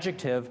neuter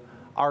adjective,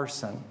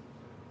 arson.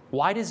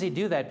 Why does he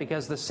do that?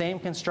 Because the same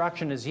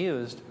construction is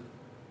used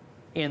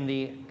in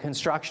the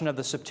construction of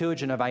the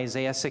Septuagint of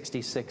Isaiah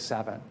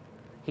 66:7.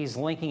 He's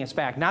linking us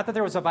back. Not that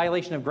there was a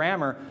violation of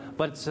grammar,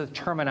 but it's a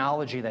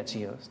terminology that's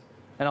used.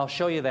 And I'll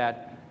show you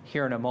that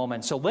here in a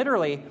moment. So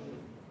literally,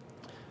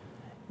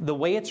 the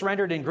way it's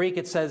rendered in Greek,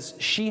 it says,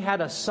 she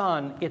had a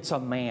son, it's a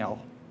male.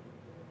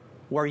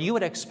 where you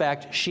would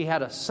expect she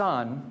had a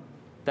son,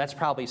 that's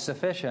probably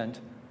sufficient,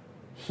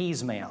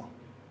 he's male.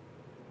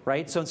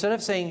 Right? So instead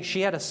of saying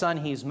she had a son,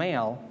 he's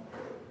male,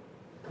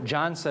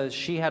 John says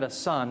she had a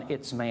son,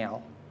 it's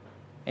male.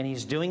 And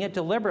he's doing it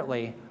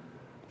deliberately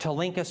to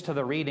link us to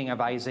the reading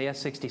of Isaiah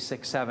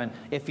 66:7.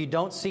 If you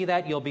don't see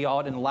that, you'll be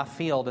out in left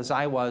field, as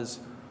I was,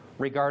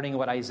 regarding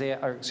what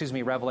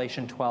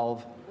Revelation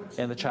 12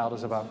 and the child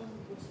is about.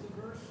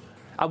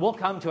 I will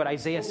come to it,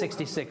 Isaiah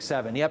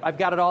 66:7. Yep, I've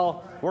got it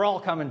all. We're all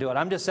coming to it.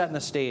 I'm just setting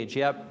the stage.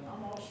 Yep.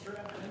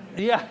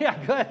 Yeah,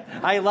 good.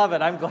 I love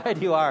it. I'm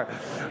glad you are.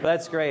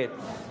 That's great.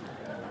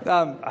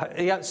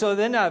 So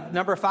then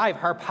number 5,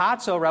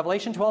 harpazo,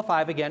 Revelation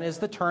 12:5, again, is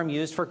the term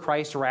used for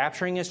Christ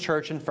rapturing his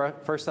church in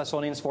 1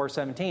 Thessalonians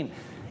 4:17.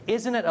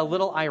 Isn't it a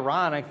little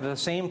ironic that the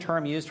same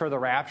term used for the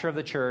rapture of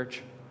the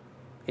church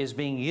is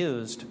being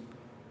used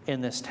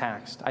in this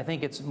text? I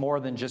think it's more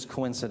than just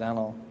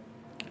coincidental.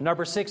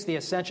 Number 6, the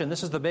ascension.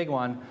 This is the big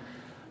one.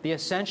 The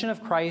ascension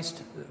of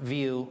Christ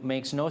view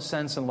makes no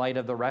sense in light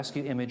of the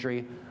rescue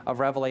imagery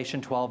of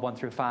Revelation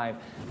 12:1-5.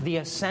 The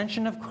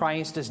ascension of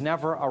Christ is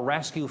never a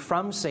rescue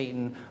from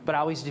Satan, but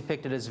always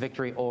depicted as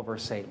victory over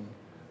Satan.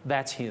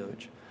 That's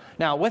huge.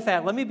 Now, with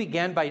that, let me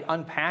begin by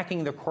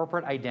unpacking the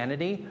corporate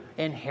identity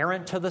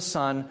inherent to the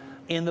Son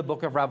in the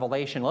book of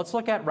Revelation. Let's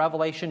look at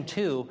Revelation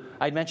 2.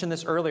 I mentioned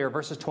this earlier,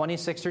 verses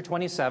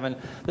 26-27.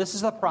 This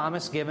is the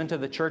promise given to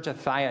the church of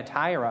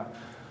Thyatira.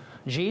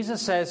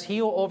 Jesus says, "He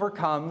who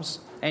overcomes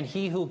and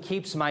he who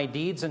keeps my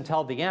deeds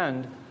until the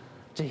end,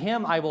 to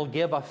him I will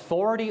give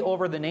authority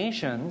over the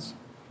nations,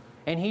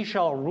 and he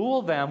shall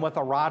rule them with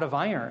a rod of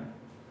iron.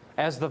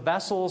 As the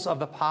vessels of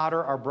the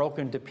potter are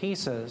broken to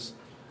pieces,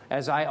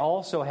 as I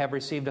also have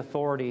received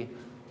authority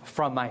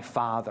from my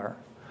Father."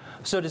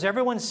 So does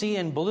everyone see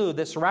in blue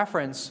this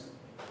reference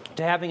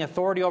to having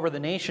authority over the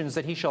nations,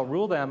 that he shall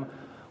rule them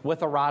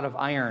with a rod of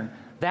iron?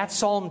 That's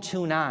Psalm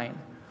 2:9.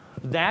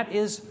 That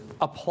is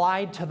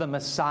applied to the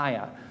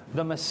Messiah.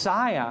 The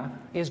Messiah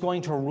is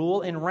going to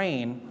rule and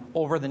reign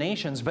over the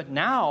nations, but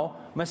now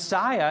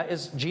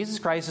Jesus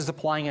Christ is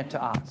applying it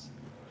to us,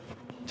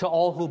 to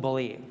all who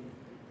believe.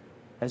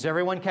 Does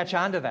everyone catch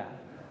on to that?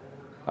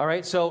 All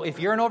right, so if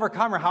you're an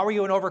overcomer, how are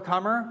you an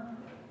overcomer?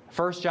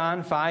 1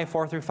 John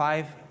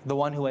 5:4-5, the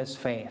one who has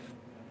faith.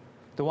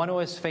 The one who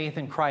has faith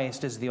in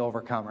Christ is the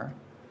overcomer.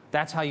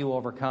 That's how you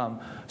overcome.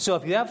 So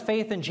if you have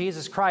faith in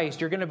Jesus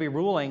Christ, you're going to be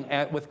ruling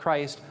with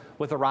Christ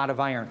with a rod of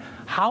iron.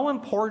 How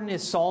important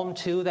is Psalm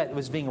 2 that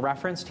was being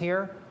referenced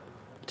here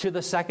to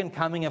the second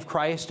coming of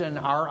Christ and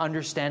our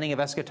understanding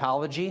of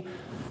eschatology?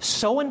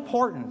 So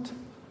important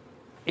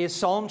is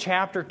Psalm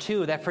chapter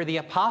 2 that for the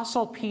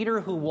Apostle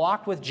Peter, who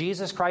walked with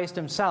Jesus Christ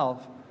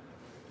himself,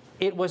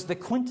 it was the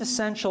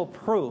quintessential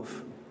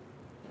proof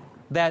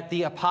that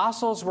the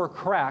apostles were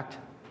correct,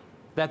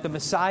 that the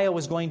Messiah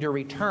was going to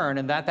return,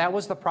 and that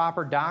was the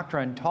proper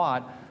doctrine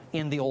taught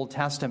in the Old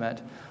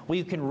Testament. Well,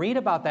 you can read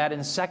about that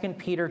in 2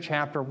 Peter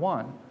chapter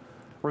 1.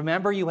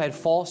 Remember, you had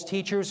false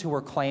teachers who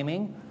were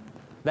claiming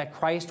that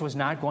Christ was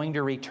not going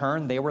to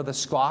return. They were the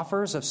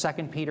scoffers of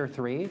 2 Peter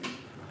 3.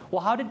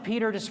 Well, how did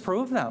Peter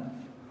disprove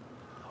them?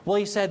 Well,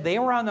 he said they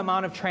were on the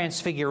Mount of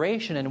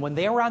Transfiguration, and when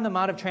they were on the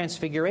Mount of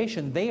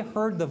Transfiguration, they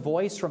heard the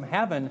voice from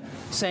heaven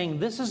saying,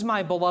 "This is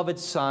my beloved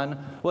Son,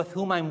 with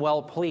whom I'm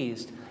well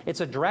pleased."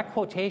 It's a direct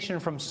quotation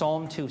from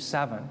Psalm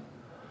 2:7.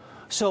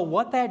 So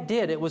what that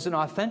did, it was an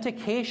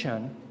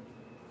authentication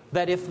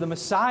that if the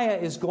Messiah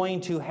is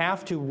going to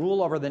have to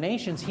rule over the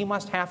nations, he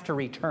must have to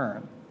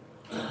return.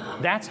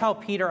 That's how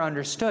Peter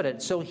understood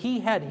it. So he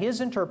had his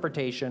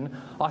interpretation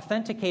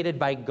authenticated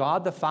by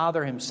God the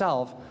Father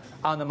himself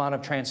on the Mount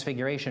of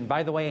Transfiguration.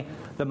 By the way,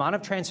 the Mount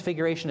of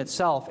Transfiguration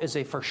itself is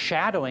a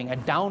foreshadowing, a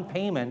down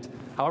payment,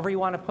 however you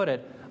want to put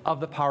it, of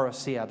the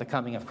parousia, the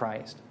coming of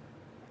Christ.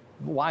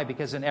 Why?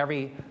 Because in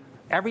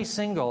every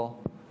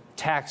single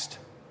text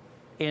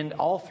in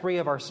all 3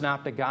 of our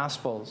synoptic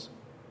Gospels,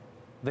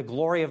 the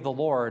glory of the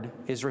Lord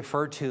is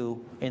referred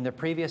to in the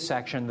previous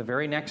section. The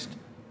very next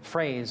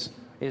phrase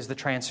is the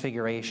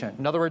transfiguration.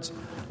 In other words,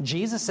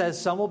 Jesus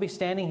says, "Some will be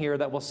standing here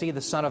that will see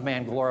the Son of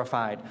Man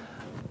glorified."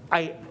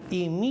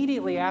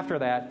 Immediately after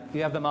that,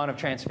 you have the Mount of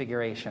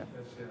Transfiguration.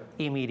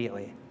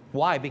 Immediately.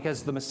 Why?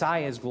 Because the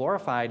Messiah is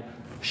glorified,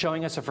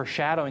 showing us a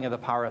foreshadowing of the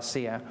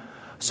parousia.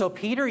 So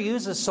Peter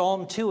uses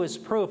Psalm 2 as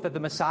proof that the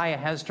Messiah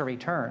has to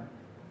return.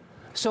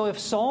 So if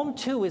Psalm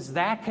 2 is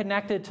that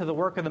connected to the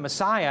work of the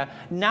Messiah,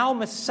 now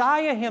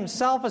Messiah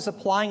himself is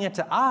applying it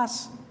to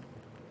us.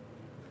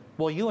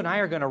 Well, you and I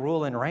are going to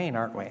rule and reign,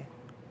 aren't we?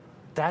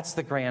 That's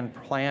the grand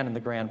plan and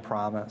the grand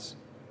promise.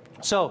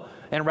 So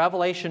in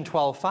Revelation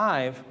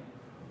 12:5,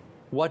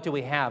 what do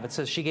we have? It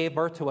says, "She gave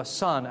birth to a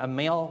son, a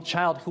male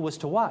child, who was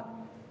to" what?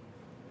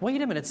 Wait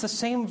a minute, it's the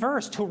same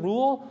verse. "To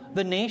rule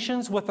the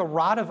nations with a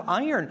rod of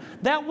iron."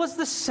 That was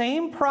the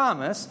same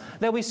promise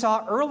that we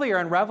saw earlier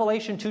in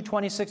Revelation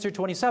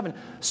 2:26-27.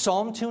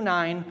 Psalm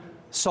 2:9,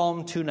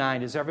 Psalm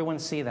 2:9. Does everyone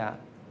see that?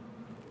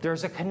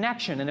 There's a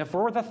connection. And if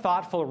we're the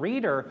thoughtful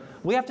reader,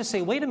 we have to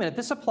say, wait a minute,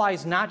 this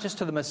applies not just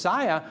to the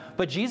Messiah,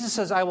 but Jesus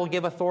says, "I will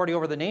give authority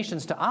over the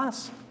nations" to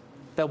us.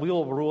 that we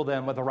will rule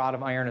them with a rod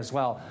of iron as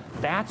well.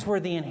 That's where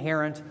the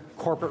inherent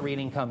corporate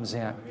reading comes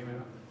in.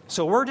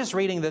 So we're just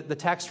reading the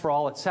text for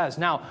all it says.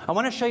 Now, I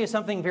want to show you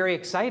something very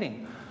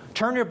exciting.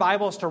 Turn your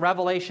Bibles to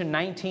Revelation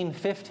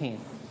 19:15.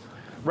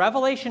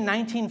 Revelation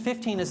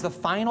 19:15 is the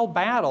final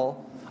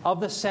battle of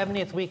the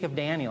 70th week of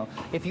Daniel.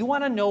 If you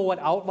want to know what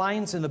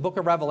outlines in the book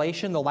of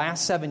Revelation the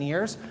last 7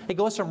 years, it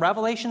goes from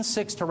Revelation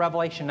 6 to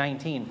Revelation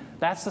 19.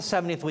 That's the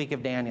 70th week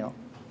of Daniel.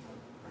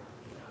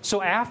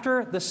 So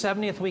after the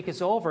 70th week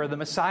is over, the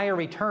Messiah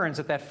returns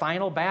at that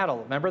final battle.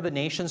 Remember, the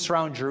nations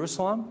surround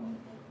Jerusalem?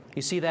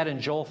 You see that in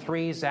Joel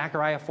 3,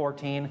 Zechariah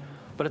 14.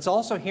 But it's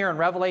also here in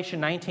Revelation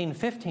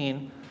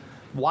 19:15.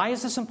 Why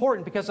is this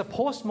important? Because a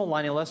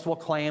postmillennialist will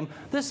claim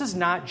this is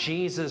not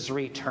Jesus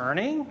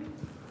returning.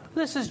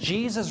 This is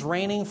Jesus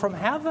reigning from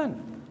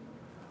heaven.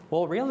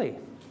 Well, really?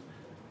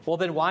 Well,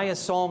 then why is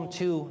Psalm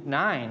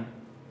 2:9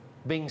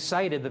 being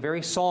cited, the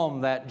very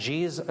psalm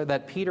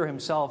that Peter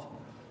himself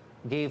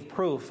gave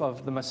proof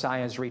of the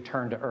Messiah's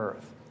return to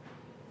earth?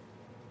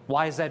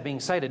 Why is that being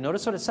cited?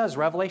 Notice what it says,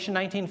 Revelation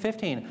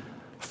 19:15.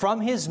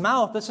 From his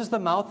mouth, this is the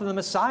mouth of the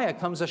Messiah,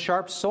 comes a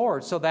sharp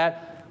sword, so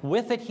that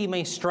with it he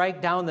may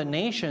strike down the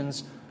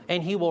nations,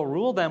 and he will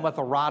rule them with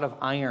a rod of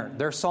iron.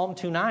 There's Psalm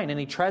 2:9, and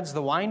he treads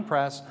the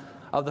winepress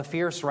of the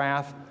fierce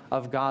wrath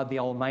of God the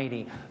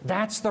Almighty.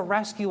 That's the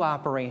rescue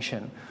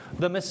operation.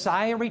 The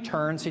Messiah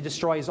returns, he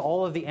destroys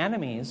all of the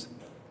enemies,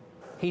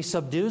 he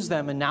subdues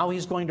them, and now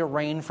he's going to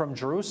reign from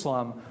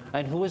Jerusalem.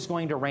 And who is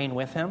going to reign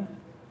with him?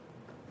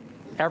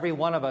 Every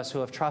one of us who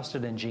have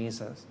trusted in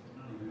Jesus.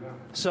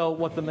 So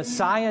what the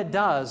Messiah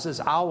does is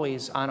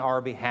always on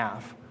our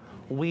behalf.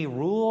 We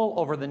rule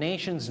over the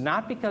nations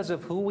not because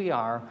of who we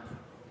are,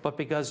 but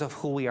because of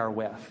who we are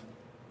with.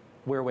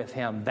 We're with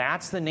him.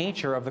 That's the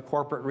nature of the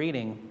corporate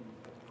reading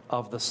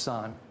of the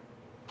Son.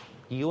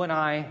 You and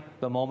I,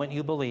 the moment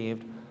you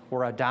believed,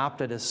 were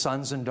adopted as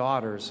sons and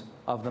daughters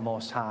of the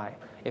Most High.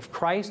 If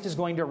Christ is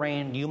going to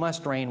reign, you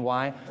must reign.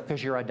 Why?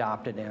 Because you're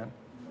adopted in.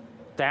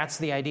 That's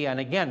the idea. And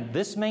again,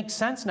 this makes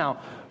sense now.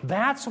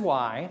 That's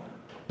why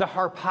the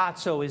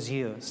harpazo is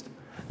used.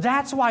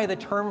 That's why the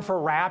term for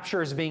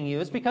rapture is being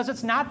used, because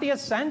it's not the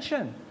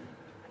ascension.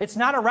 It's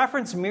not a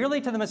reference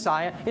merely to the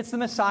Messiah. It's the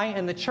Messiah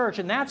and the church.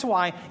 And that's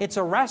why it's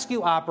a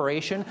rescue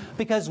operation,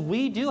 because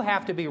we do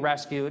have to be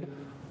rescued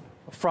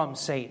from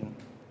Satan.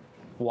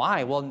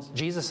 Why? Well,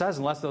 Jesus says,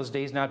 unless those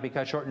days not be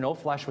cut short, no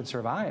flesh would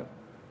survive.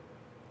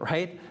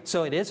 Right?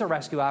 So it is a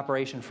rescue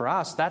operation for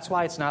us. That's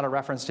why it's not a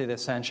reference to the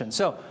ascension.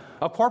 So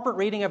a corporate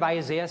reading of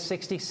Isaiah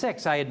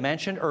 66, I had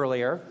mentioned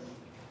earlier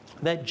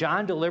that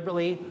John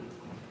deliberately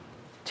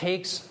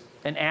takes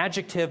an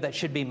adjective that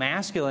should be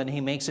masculine,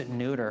 he makes it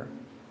neuter,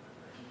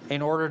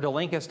 in order to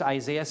link us to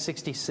Isaiah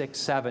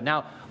 66:7.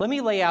 Now, let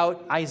me lay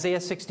out Isaiah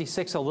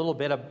 66 a little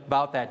bit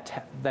about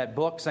that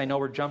book, because I know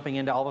we're jumping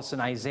into all of a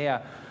sudden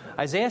Isaiah.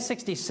 Isaiah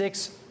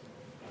 66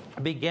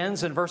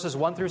 begins in verses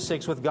 1 through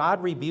 6 with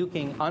God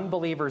rebuking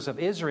unbelievers of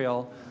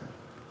Israel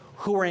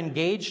who were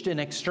engaged in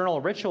external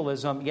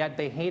ritualism, yet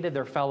they hated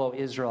their fellow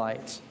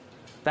Israelites.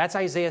 That's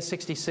Isaiah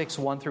 66,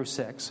 1 through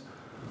 6.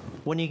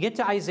 When you get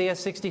to Isaiah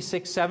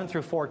 66, 7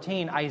 through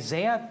 14,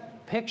 Isaiah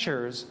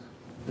pictures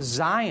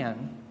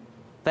Zion,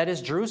 that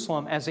is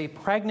Jerusalem, as a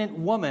pregnant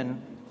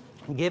woman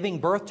giving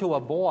birth to a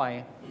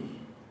boy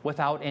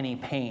without any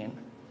pain.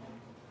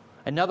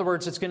 In other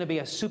words, it's going to be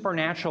a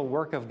supernatural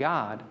work of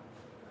God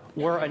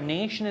where a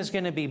nation is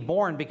going to be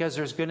born because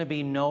there's going to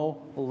be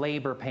no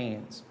labor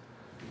pains.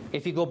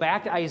 If you go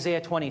back to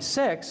Isaiah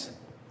 26,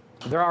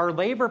 there are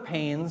labor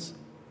pains,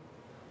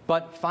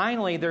 but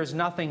finally there's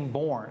nothing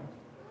born.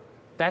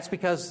 That's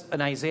because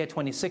in Isaiah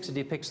 26 it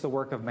depicts the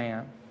work of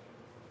man.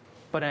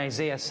 But in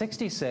Isaiah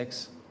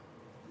 66,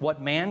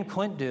 what man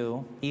couldn't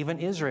do, even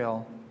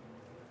Israel,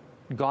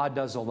 God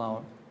does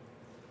alone.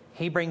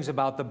 He brings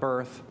about the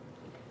birth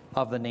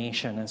of the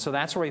nation. And so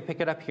that's where we pick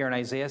it up here in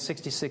Isaiah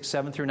 66,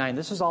 7 through 9.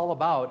 This is all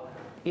about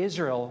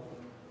Israel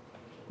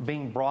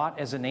being brought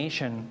as a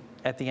nation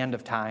at the end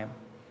of time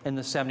in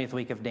the 70th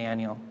week of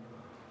Daniel.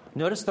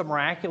 Notice the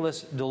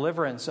miraculous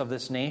deliverance of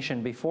this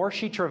nation. Before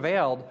she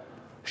travailed,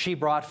 she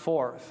brought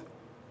forth.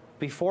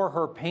 Before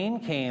her pain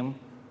came,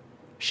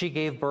 she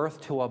gave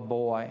birth to a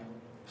boy.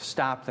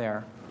 Stop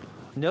there.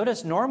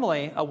 Notice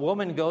normally a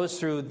woman goes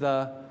through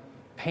the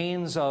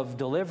pains of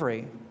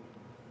delivery,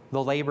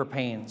 the labor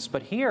pains.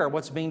 But here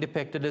what's being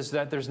depicted is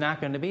that there's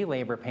not going to be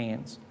labor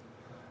pains.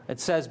 It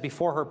says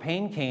before her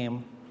pain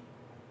came,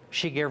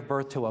 she gave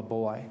birth to a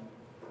boy.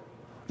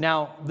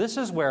 Now, this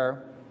is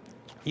where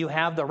you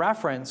have the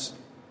reference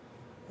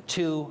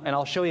to, and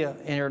I'll show you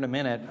here in a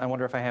minute. I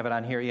wonder if I have it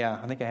on here. Yeah,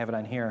 I think I have it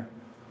on here.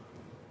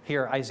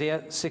 Here,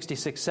 Isaiah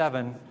 66,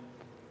 7,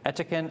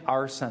 etiken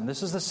arson.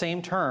 This is the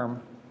same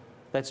term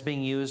that's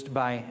being used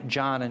by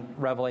John in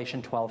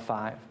Revelation 12,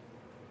 5.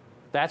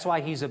 That's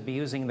why he's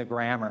abusing the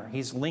grammar.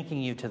 He's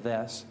linking you to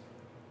this,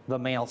 the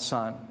male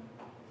son,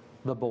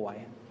 the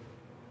boy.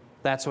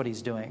 That's what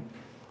he's doing.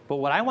 But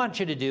what I want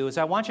you to do is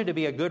I want you to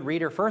be a good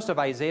reader first of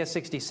Isaiah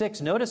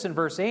 66. Notice in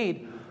verse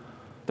 8,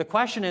 the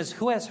question is,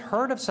 who has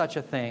heard of such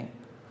a thing?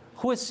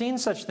 Who has seen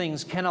such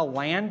things? Can a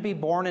land be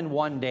born in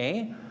one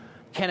day?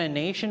 Can a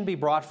nation be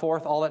brought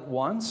forth all at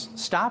once?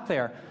 Stop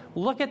there.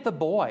 Look at the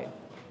boy.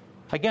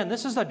 Again,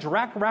 this is a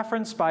direct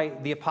reference by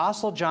the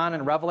Apostle John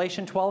in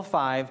Revelation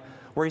 12:5,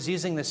 where he's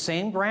using the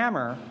same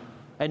grammar.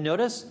 And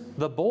notice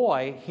the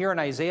boy here in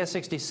Isaiah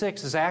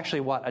 66 is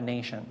actually what? A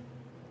nation.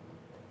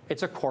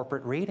 It's a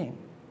corporate reading.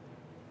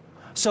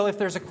 So if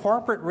there's a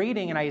corporate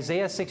reading in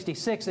Isaiah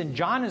 66, and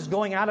John is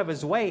going out of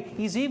his way,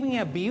 he's even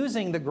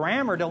abusing the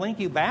grammar to link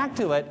you back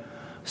to it,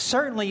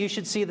 certainly you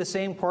should see the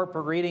same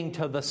corporate reading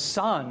to the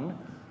Son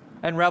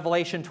in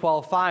Revelation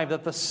 12:5,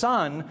 that the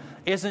Son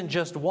isn't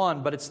just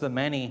one, but it's the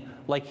many,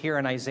 like here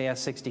in Isaiah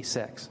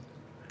 66.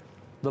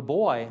 The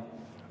boy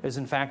is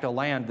in fact a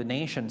land, the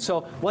nation.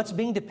 So what's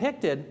being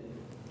depicted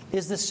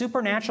is the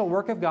supernatural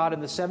work of God in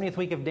the 70th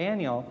week of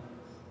Daniel,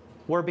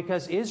 where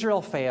because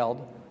Israel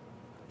failed,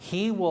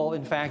 He will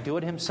in fact do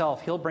it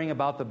Himself. He'll bring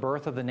about the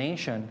birth of the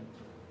nation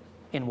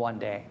in one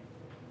day.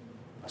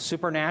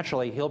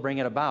 Supernaturally, He'll bring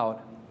it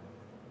about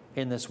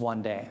in this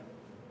one day.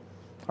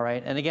 All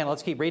right, and again,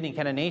 let's keep reading.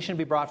 Can a nation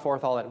be brought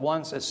forth all at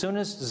once? As soon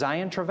as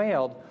Zion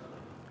travailed,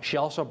 she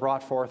also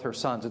brought forth her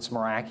sons. It's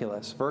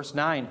miraculous. Verse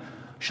 9,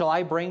 shall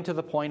I bring to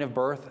the point of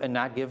birth and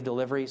not give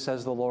delivery,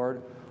 says the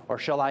Lord? Or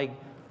shall I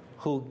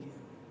who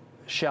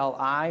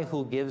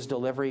gives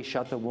delivery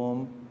shut the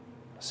womb,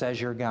 says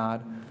your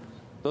God?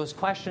 Those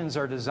questions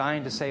are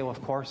designed to say, well,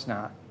 of course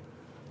not.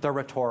 They're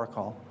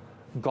rhetorical.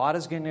 God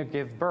is going to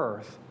give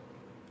birth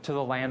to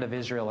the land of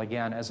Israel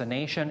again as a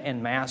nation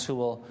en masse who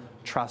will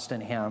trust in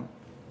Him.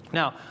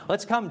 Now,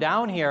 let's come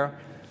down here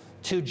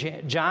to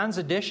John's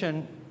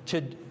addition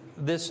to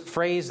this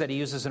phrase that he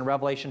uses in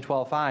Revelation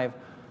 12:5,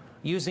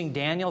 using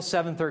Daniel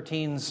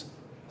 7:13's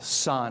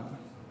son,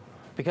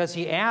 because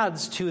he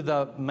adds to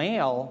the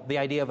male the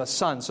idea of a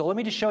son. So let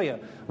me just show you.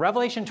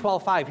 Revelation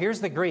 12:5,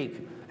 here's the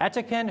Greek.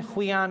 Etiken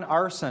huion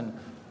arson.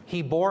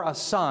 He bore a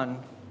son.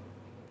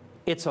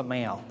 It's a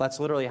male. That's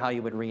literally how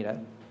you would read it.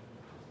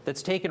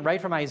 That's taken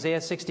right from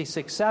Isaiah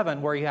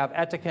 66:7, where you have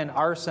etiken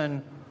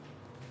arson,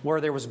 where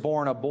there was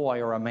born a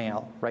boy or a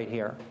male, right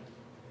here.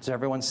 Does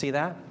everyone see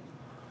that?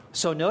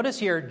 So notice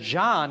here,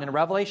 John in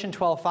Revelation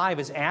 12:5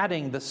 is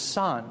adding the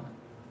Son.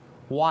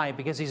 Why?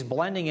 Because he's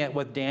blending it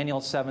with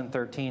Daniel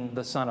 7:13,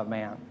 the Son of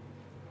Man.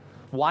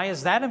 Why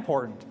is that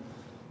important?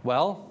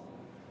 Well,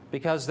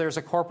 because there's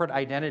a corporate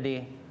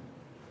identity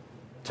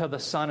to the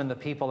Son and the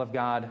people of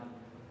God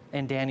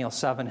in Daniel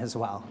 7 as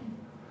well.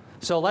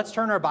 So let's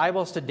turn our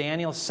Bibles to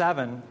Daniel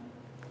 7.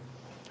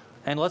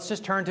 And let's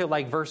just turn to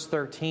verse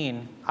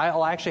 13.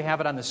 I'll actually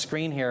have it on the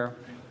screen here.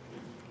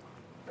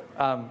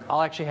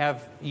 I'll actually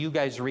have you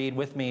guys read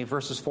with me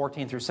verses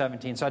 14 through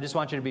 17. So I just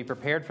want you to be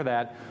prepared for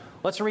that.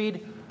 Let's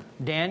read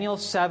Daniel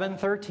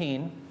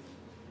 7:13.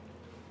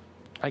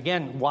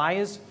 Again, why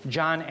is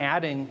John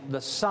adding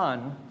the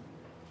son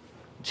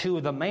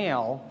to the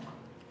male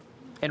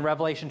in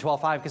Revelation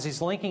 12:5? Because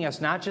he's linking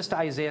us not just to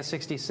Isaiah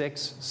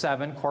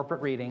 66:7,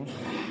 corporate reading,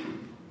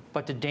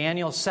 but to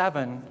Daniel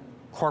 7,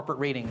 corporate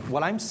reading.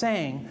 What I'm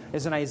saying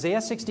is in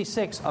Isaiah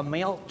 66, a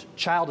male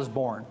child is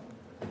born,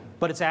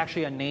 but it's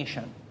actually a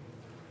nation.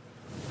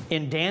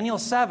 In Daniel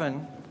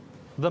 7,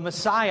 the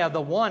Messiah,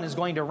 the one, is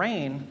going to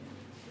reign,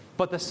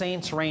 but the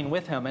saints reign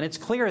with him. And it's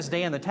clear as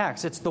day in the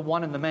text. It's the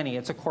one and the many.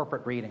 It's a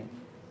corporate reading.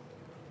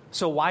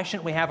 So why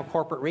shouldn't we have a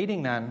corporate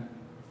reading then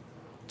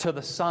to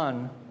the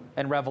Son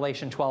in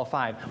Revelation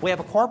 12:5? We have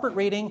a corporate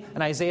reading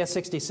in Isaiah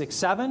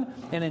 66:7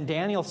 and in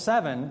Daniel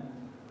 7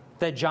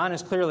 that John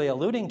is clearly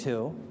alluding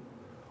to.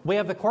 We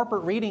have the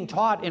corporate reading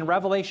taught in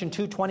Revelation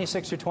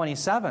 2:26 through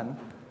 27.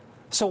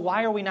 So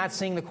why are we not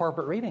seeing the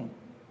corporate reading?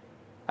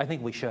 I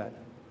think we should.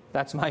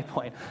 That's my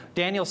point.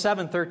 Daniel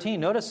 7:13,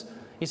 notice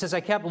he says,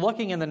 I kept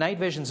looking in the night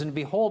visions, and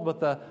behold, with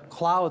the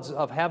clouds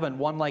of heaven,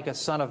 one like a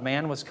son of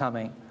man was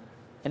coming.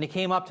 And he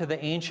came up to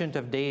the Ancient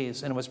of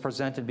Days and was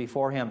presented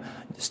before him.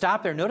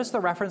 Stop there. Notice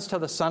the reference to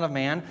the Son of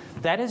Man.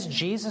 That is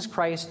Jesus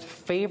Christ's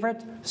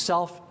favorite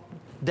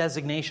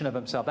self-designation of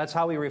himself. That's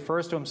how he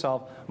refers to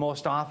himself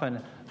most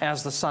often,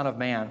 as the Son of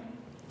Man.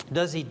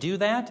 Does he do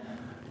that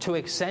to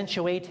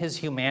accentuate his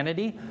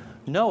humanity?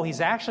 No, he's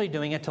actually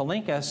doing it to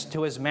link us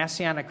to his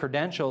messianic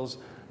credentials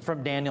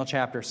from Daniel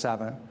chapter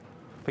 7,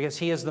 because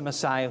he is the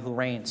Messiah who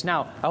reigns.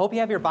 Now, I hope you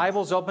have your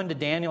Bibles open to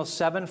Daniel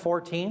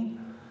 7:14.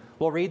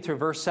 We'll read through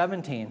verse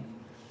 17.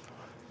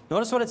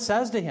 Notice what it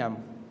says to him.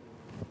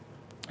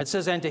 It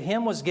says, and to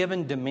him was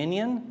given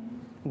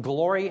dominion,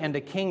 glory, and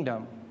a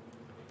kingdom,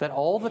 that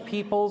all the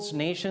peoples,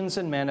 nations,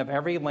 and men of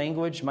every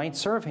language might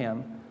serve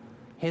him.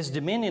 His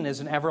dominion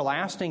is an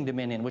everlasting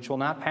dominion, which will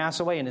not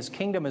pass away, and his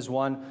kingdom is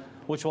one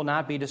which will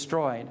not be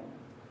destroyed.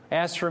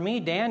 As for me,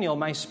 Daniel,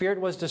 my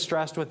spirit was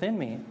distressed within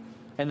me,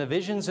 and the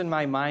visions in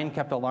my mind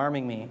kept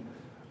alarming me.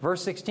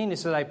 Verse 16, he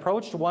said, I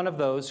approached one of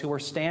those who were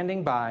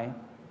standing by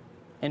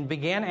and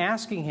began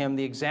asking him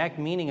the exact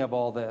meaning of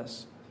all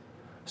this.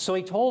 So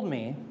he told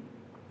me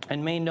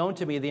and made known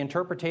to me the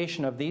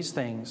interpretation of these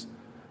things.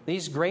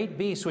 These great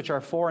beasts, which are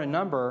 4 in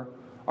number,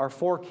 are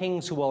 4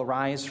 kings who will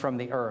rise from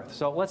the earth.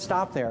 So let's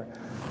stop there.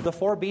 The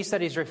 4 beasts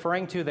that he's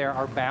referring to there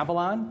are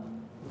Babylon,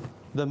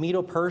 the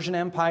Medo-Persian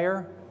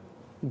Empire,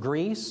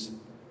 Greece.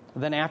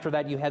 Then after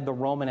that, you had the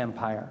Roman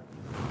Empire.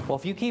 Well,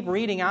 if you keep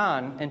reading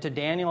on into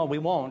Daniel, we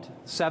won't,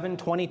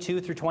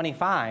 7:22 through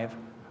 25,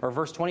 or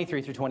verse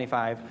 23 through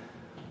 25,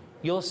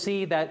 you'll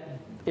see that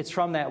it's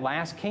from that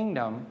last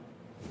kingdom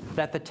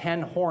that the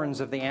 10 horns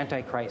of the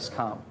Antichrist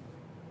come.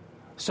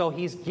 So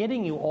he's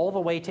getting you all the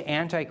way to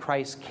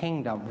Antichrist's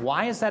kingdom.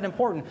 Why is that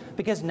important?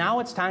 Because now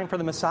it's time for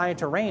the Messiah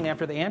to reign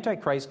after the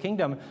Antichrist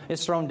kingdom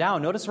is thrown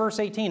down. Notice verse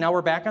 18. Now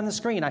we're back on the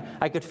screen.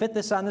 I could fit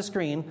this on the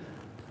screen.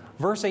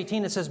 Verse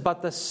 18, it says,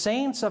 "But the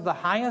saints of the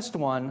highest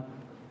one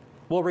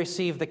will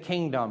receive the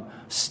kingdom."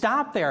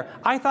 Stop there.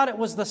 I thought it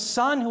was the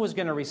Son who was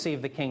going to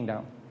receive the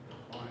kingdom.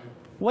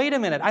 Wait a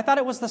minute. I thought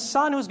it was the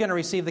Son who was going to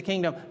receive the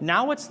kingdom.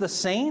 Now it's the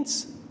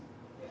saints?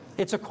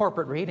 It's a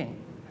corporate reading.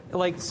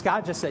 Like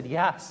Scott just said,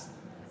 yes.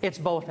 It's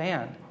both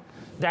and.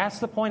 That's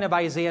the point of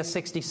Isaiah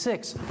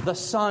 66. The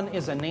Son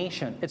is a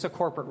nation. It's a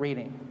corporate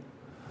reading.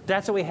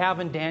 That's what we have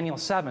in Daniel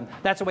 7.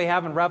 That's what we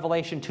have in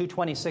Revelation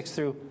 2:26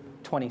 through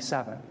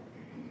 27.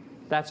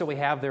 That's what we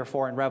have,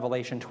 therefore, in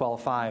Revelation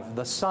 12:5.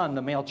 The Son,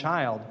 the male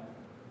child,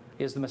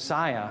 is the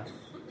Messiah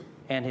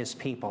and his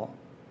people.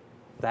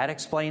 That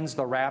explains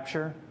the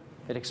rapture.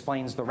 It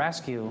explains the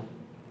rescue.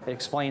 It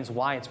explains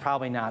why it's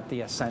probably not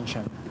the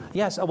ascension.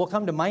 Yes, we'll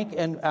come to Mike,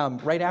 and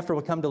right after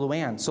we'll come to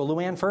Luann. So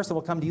Luann first, and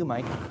we'll come to you,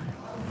 Mike.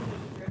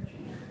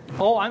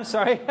 Oh, I'm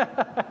sorry.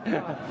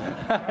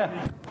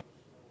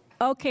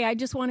 Okay, I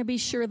just want to be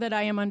sure that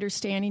I am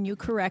understanding you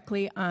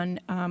correctly on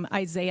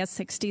Isaiah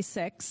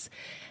 66,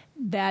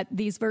 that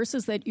these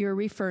verses that you're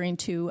referring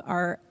to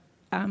are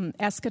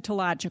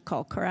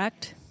eschatological,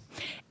 correct?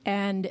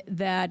 And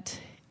that,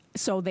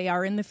 so they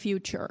are in the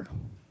future.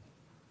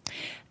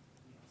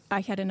 I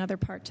had another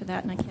part to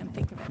that, and I can't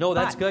think of it. No,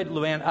 that's good,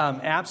 Luann.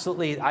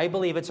 Absolutely. I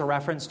believe it's a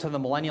reference to the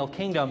millennial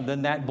kingdom.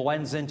 Then that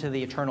blends into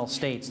the eternal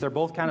states. They're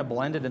both kind of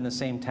blended in the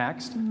same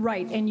text.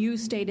 Right, and you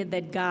stated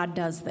that God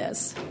does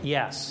this.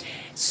 Yes.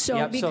 So,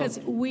 yep, because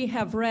we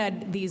have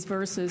read these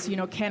verses,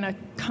 can a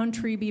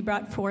country be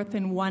brought forth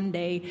in one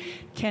day?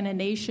 Can a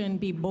nation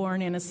be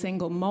born in a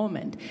single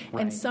moment?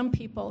 Right. And some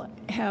people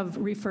have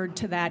referred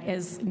to that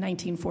as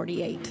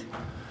 1948.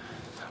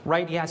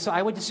 Right, yeah, so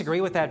I would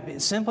disagree with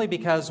that simply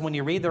because when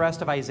you read the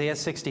rest of Isaiah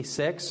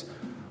 66,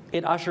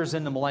 it ushers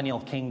in the millennial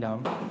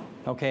kingdom,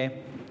 okay?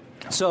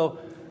 So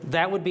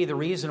that would be the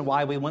reason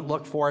why we wouldn't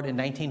look for it in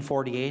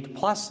 1948.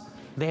 Plus,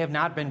 they have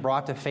not been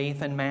brought to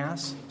faith en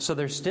masse, so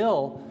they're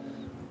still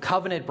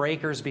covenant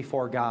breakers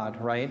before God,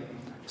 right?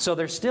 So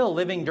they're still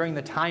living during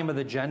the time of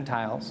the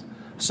Gentiles.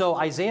 So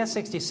Isaiah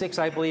 66,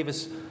 I believe,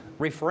 is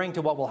referring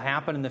to what will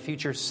happen in the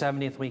future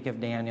 70th week of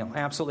Daniel.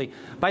 Absolutely.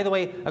 By the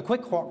way, a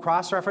quick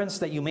cross-reference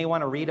that you may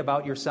want to read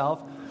about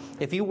yourself.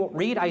 If you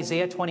read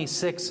Isaiah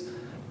 26,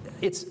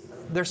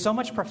 there's so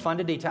much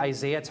profundity to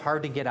Isaiah, it's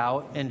hard to get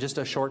out in just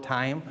a short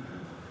time.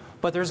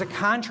 But there's a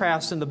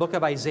contrast in the book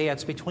of Isaiah.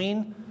 It's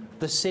between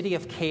the city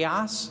of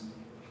chaos.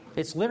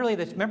 It's literally,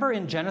 remember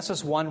in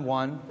Genesis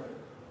 1:1,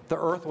 the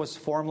earth was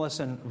formless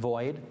and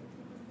void?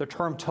 The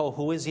term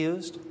tohu is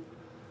used.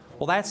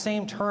 Well, that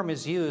same term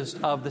is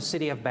used of the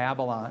city of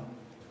Babylon.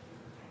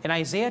 In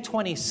Isaiah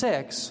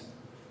 26,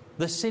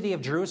 the city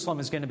of Jerusalem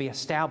is going to be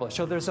established.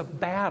 So there's a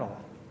battle.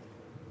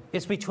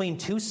 It's between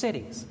two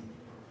cities,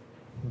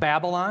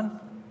 Babylon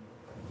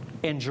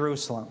and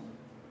Jerusalem.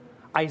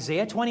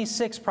 Isaiah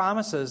 26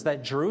 promises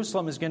that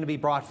Jerusalem is going to be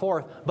brought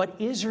forth, but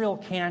Israel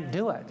can't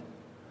do it.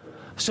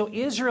 So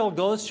Israel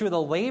goes through the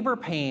labor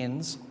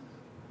pains,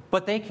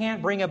 but they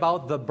can't bring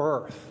about the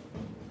birth.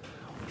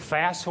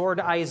 Fast forward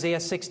to Isaiah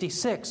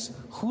 66.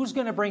 Who's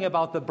going to bring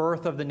about the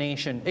birth of the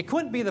nation? It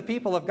couldn't be the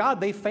people of God.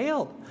 They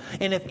failed.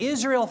 And if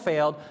Israel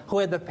failed, who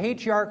had the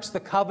patriarchs, the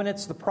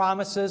covenants, the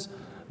promises,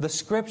 the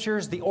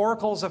scriptures, the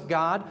oracles of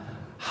God,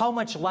 how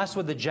much less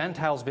would the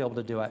Gentiles be able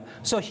to do it?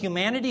 So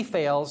humanity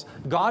fails,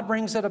 God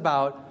brings it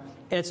about,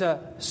 and it's a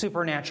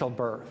supernatural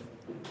birth.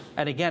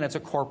 And again, it's a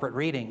corporate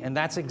reading. And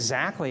that's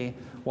exactly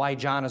why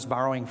John is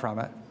borrowing from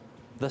it.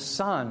 The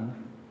Son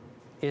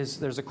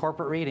there's a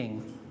corporate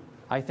reading,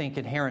 I think,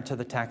 inherent to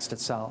the text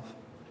itself.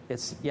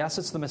 It's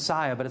the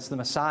Messiah, but it's the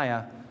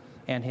Messiah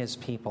and his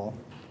people.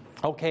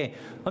 Okay,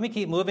 let me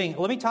keep moving.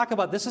 Let me talk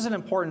about, this is an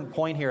important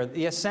point here,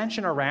 the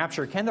ascension or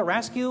rapture. Can the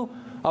rescue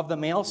of the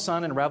male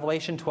son in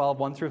Revelation 12,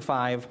 1 through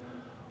 5,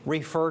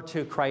 refer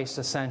to Christ's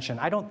ascension?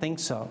 I don't think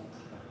so.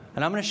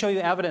 And I'm going to show you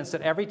evidence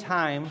that every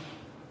time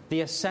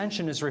the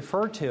ascension is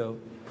referred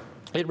to,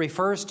 it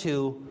refers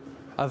to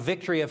a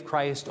victory of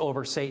Christ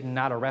over Satan,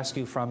 not a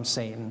rescue from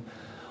Satan.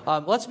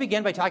 Let's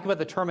begin by talking about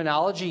the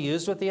terminology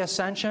used with the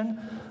ascension.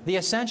 The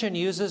ascension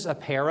uses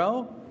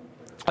apero.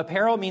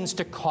 Apero means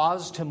to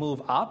cause to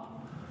move up.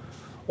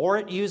 Or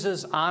it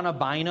uses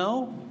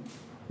anabino,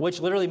 which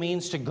literally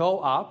means to go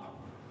up.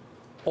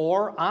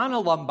 Or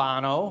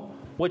analambano,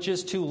 which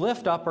is to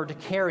lift up or to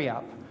carry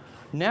up.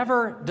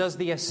 Never does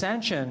the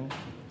ascension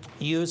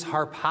use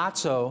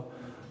harpazo,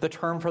 the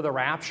term for the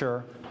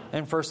rapture,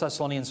 in 1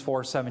 Thessalonians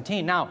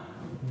 4:17. Now,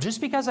 just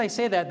because I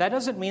say that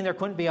doesn't mean there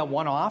couldn't be a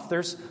one-off.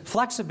 There's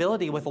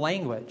flexibility with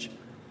language.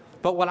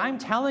 But what I'm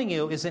telling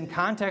you is in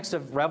context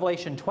of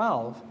Revelation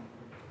 12,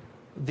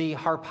 the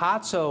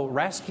harpazo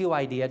rescue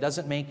idea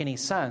doesn't make any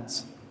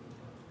sense.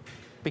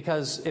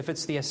 Because if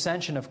it's the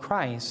ascension of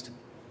Christ,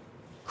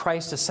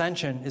 Christ's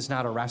ascension is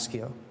not a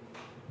rescue.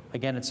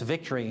 Again, it's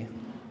victory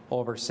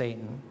over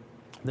Satan.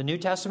 The New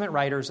Testament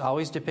writers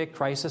always depict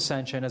Christ's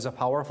ascension as a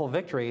powerful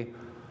victory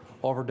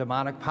over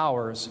demonic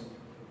powers,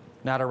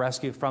 not a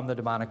rescue from the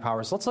demonic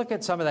powers. Let's look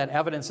at some of that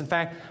evidence. In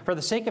fact, for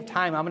the sake of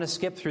time, I'm going to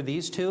skip through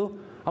these two.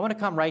 I want to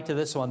come right to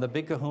this one, the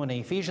big kahuna,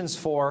 Ephesians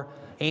 4,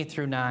 8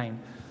 through 9.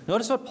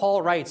 Notice what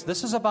Paul writes.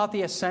 This is about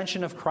the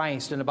ascension of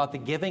Christ and about the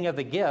giving of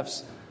the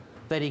gifts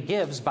that he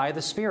gives by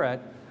the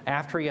Spirit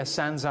after he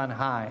ascends on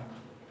high.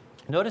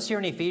 Notice here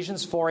in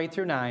Ephesians 4, 8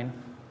 through 9,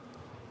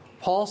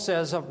 Paul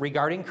says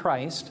regarding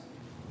Christ,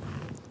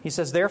 he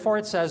says, therefore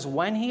it says,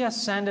 when he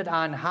ascended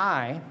on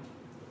high,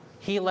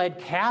 he led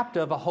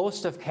captive a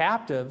host of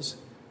captives,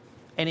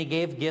 and he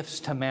gave gifts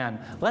to men.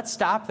 Let's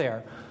stop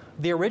there.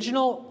 The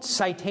original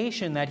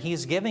citation that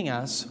he's giving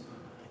us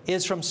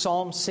is from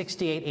Psalm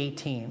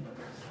 68:18.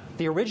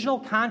 The original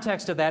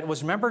context of that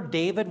was, remember,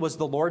 David was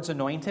the Lord's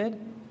anointed?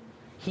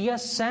 He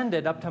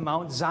ascended up to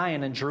Mount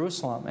Zion in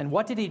Jerusalem. And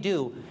what did he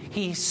do?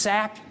 He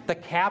sacked the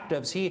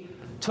captives. He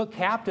took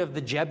captive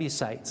the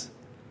Jebusites.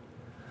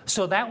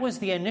 So that was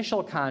the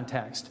initial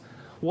context.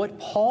 What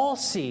Paul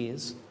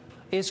sees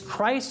is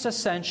Christ's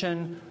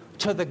ascension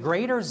to the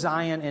greater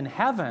Zion in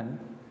heaven.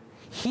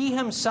 He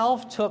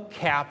himself took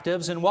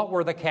captives, and what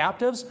were the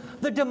captives?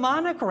 The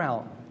demonic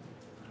realm.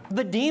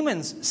 The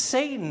demons,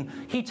 Satan,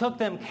 he took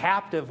them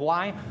captive.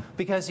 Why?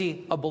 Because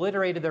he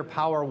obliterated their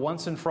power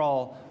once and for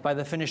all by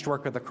the finished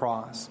work of the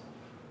cross.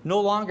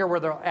 No longer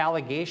will their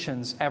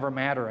allegations ever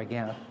matter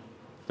again.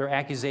 Their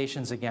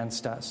accusations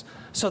against us.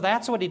 So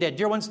that's what he did.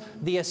 Dear ones,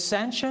 the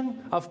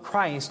ascension of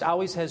Christ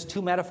always has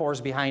two metaphors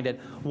behind it.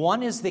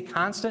 One is the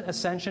constant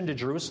ascension to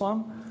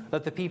Jerusalem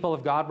that the people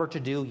of God were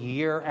to do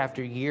year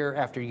after year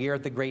after year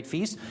at the great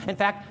feast. In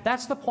fact,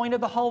 that's the point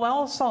of the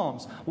Hallel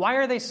Psalms. Why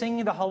are they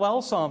singing the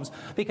Hallel Psalms?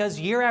 Because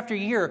year after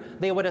year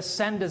they would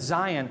ascend to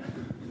Zion,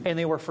 and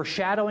they were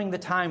foreshadowing the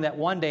time that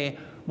one day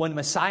when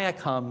Messiah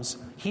comes,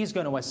 he's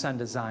going to ascend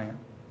to Zion.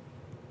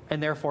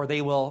 And therefore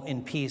they will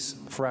in peace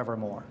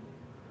forevermore.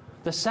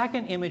 The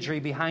second imagery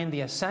behind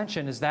the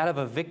ascension is that of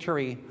a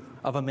victory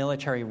of a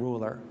military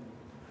ruler.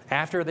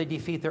 After they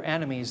defeat their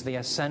enemies, they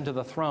ascend to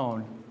the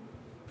throne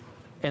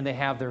and they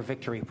have their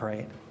victory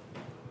parade.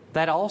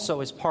 That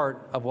also is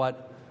part of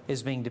what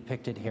is being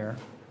depicted here.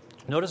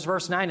 Notice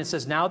verse 9, it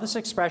says, now this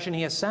expression,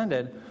 he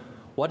ascended,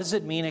 what does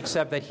it mean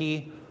except that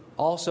he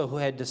also who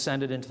had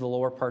descended into the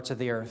lower parts of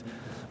the earth?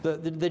 The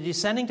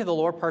descending to the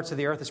lower parts of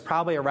the earth is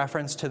probably a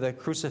reference to the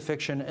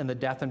crucifixion and the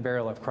death and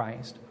burial of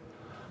Christ.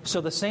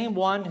 So the same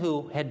one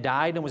who had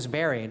died and was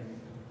buried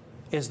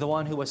is the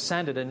one who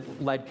ascended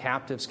and led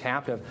captives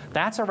captive.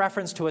 That's a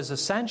reference to his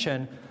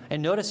ascension.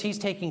 And notice he's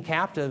taking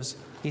captives.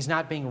 He's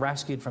not being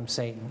rescued from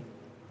Satan.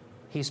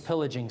 He's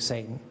pillaging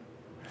Satan.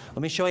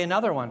 Let me show you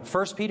another one.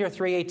 1 Peter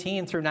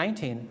 3:18 through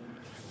 19.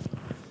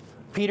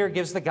 Peter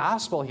gives the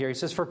gospel here. He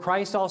says, for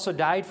Christ also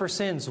died for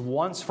sins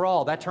once for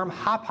all. That term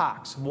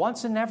hapax,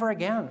 once and never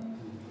again.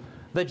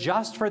 The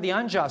just for the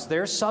unjust.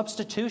 There's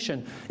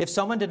substitution. If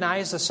someone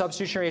denies the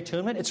substitutionary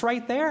atonement, it's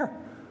right there.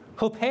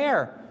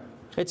 Huper.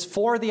 It's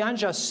for the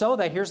unjust so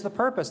that, here's the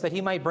purpose, that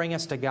he might bring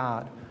us to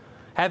God.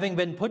 Having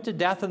been put to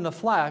death in the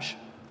flesh,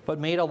 but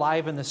made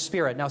alive in the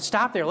spirit. Now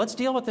stop there. Let's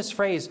deal with this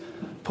phrase,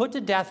 put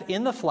to death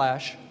in the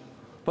flesh,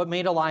 but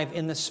made alive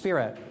in the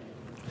spirit.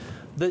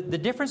 The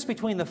difference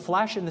between the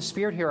flesh and the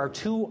spirit here are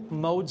two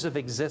modes of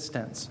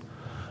existence.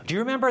 Do you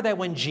remember that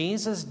when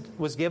Jesus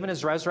was given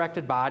his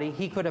resurrected body,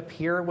 he could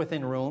appear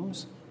within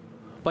rooms,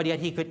 but yet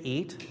he could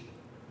eat?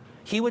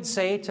 He would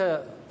say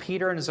to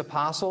Peter and his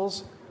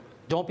apostles,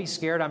 don't be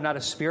scared, I'm not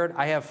a spirit,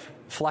 I have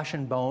flesh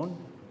and bone.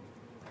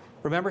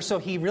 Remember, so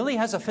he really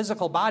has a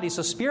physical body.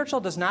 So spiritual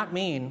does not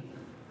mean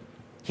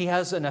he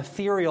has an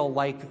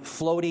ethereal-like,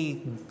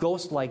 floaty,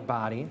 ghost-like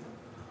body,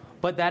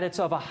 but that it's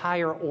of a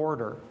higher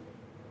order,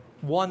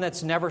 one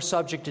that's never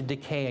subject to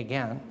decay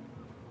again.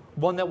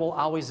 One that will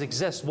always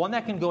exist. One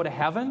that can go to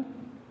heaven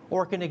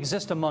or can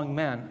exist among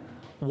men.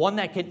 One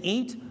that can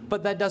eat,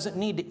 but that doesn't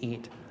need to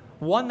eat.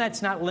 One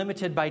that's not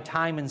limited by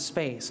time and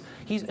space.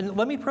 And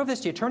let me prove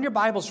this to you. Turn your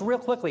Bibles real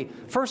quickly.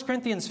 1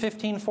 Corinthians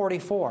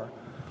 15:44.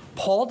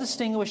 Paul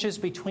distinguishes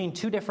between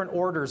two different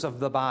orders of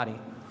the body.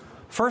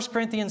 1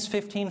 Corinthians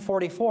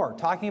 15:44,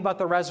 talking about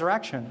the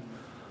resurrection.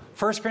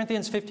 1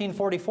 Corinthians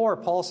 15:44,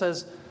 Paul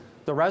says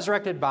the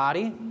resurrected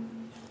body,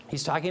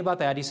 he's talking about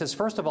that. He says,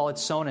 first of all,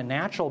 it's sown a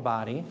natural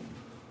body.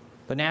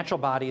 The natural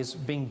body is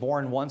being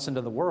born once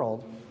into the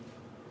world.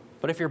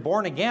 But if you're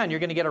born again, you're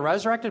going to get a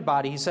resurrected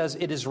body. He says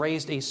it is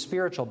raised a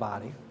spiritual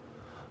body.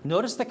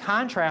 Notice the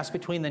contrast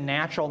between the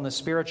natural and the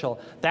spiritual.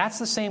 That's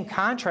the same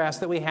contrast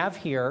that we have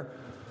here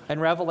in in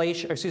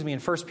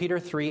 1 Peter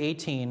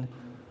 3:18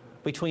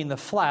 between the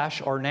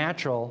flesh or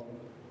natural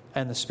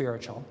and the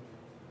spiritual.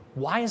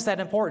 Why is that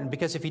important?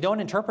 Because if you don't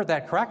interpret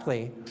that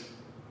correctly,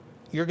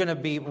 you're going to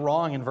be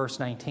wrong in verse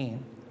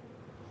 19.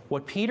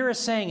 What Peter is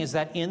saying is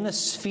that in the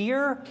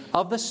sphere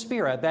of the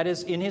Spirit, that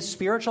is, in his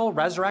spiritual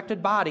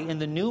resurrected body, in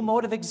the new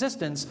mode of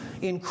existence,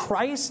 in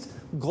Christ's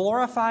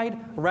glorified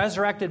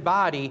resurrected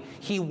body,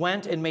 he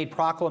went and made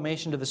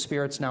proclamation to the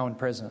spirits now in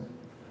prison.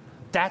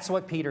 That's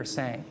what Peter's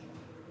saying.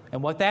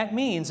 And what that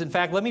means, in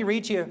fact, let me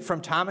read to you from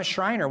Thomas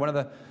Schreiner, one of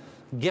the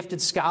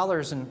gifted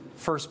scholars in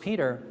 1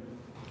 Peter.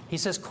 He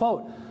says,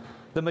 quote,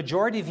 "The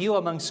majority view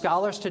among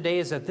scholars today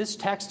is that this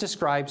text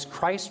describes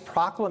Christ's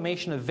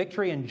proclamation of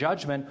victory and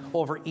judgment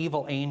over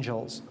evil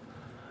angels.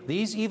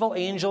 These evil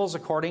angels,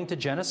 according to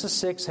Genesis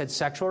 6, had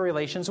sexual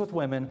relations with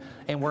women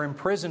and were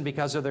imprisoned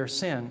because of their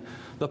sin.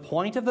 The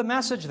point of the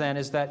message then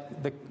is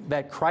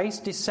that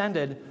Christ is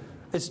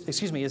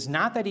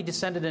not that he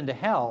descended into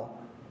hell,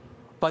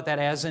 but that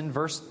as in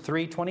verse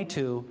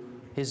 3:22,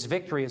 his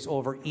victory is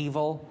over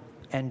evil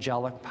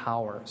angelic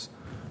powers."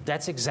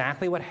 That's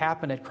exactly what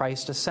happened at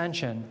Christ's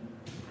ascension.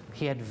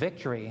 He had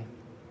victory.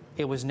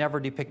 It was never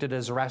depicted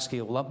as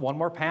rescue. One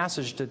more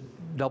passage to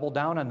double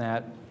down on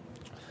that.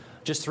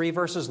 Just 3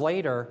 verses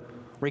later,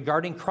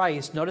 regarding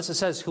Christ, notice it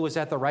says, "Who is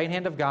at the right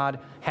hand of God,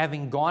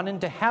 having gone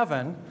into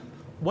heaven."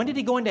 When did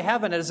he go into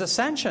heaven? At his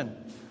ascension.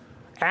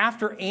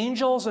 After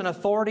angels and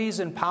authorities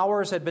and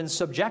powers had been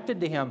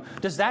subjected to him.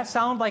 Does that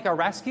sound like a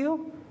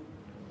rescue?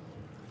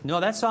 No,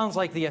 that sounds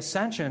like the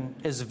ascension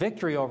is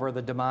victory over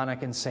the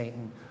demonic and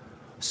Satan.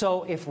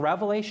 So if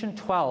Revelation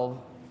 12,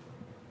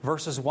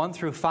 verses 1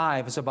 through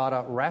 5, is about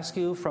a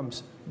rescue from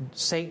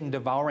Satan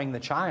devouring the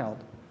child,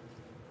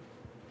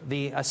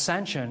 the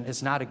ascension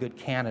is not a good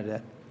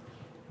candidate,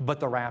 but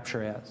the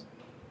rapture is.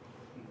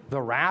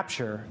 The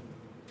rapture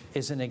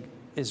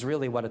is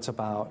really what it's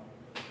about.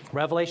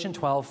 Revelation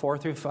 12, 4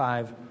 through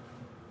 5.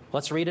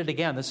 Let's read it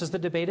again. This is the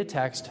debated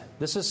text.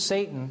 This is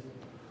Satan.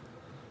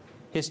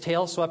 His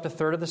tail swept a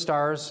third of the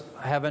stars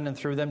of heaven and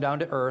threw them down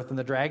to earth. And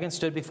the dragon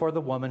stood before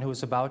the woman who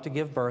was about to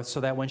give birth, so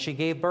that when she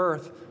gave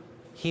birth,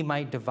 he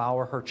might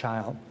devour her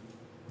child.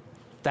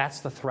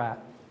 That's the threat.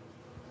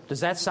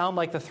 Does that sound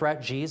like the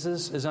threat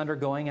Jesus is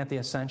undergoing at the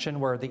ascension,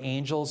 where the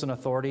angels and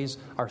authorities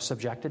are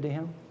subjected to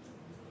him?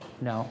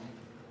 No.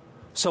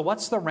 So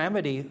what's the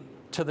remedy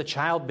to the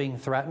child being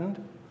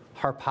threatened?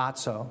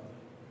 Harpazo,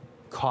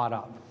 caught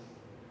up,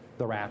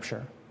 the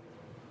rapture.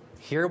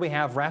 Here we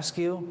have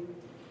rescue.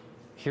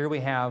 Here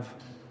we have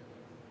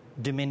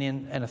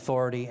dominion and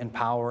authority and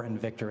power and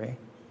victory.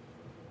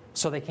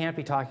 So they can't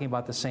be talking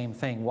about the same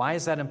thing. Why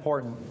is that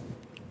important?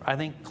 I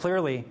think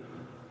clearly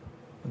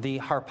the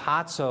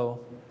harpazo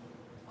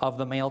of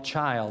the male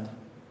child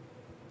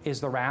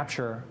is the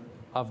rapture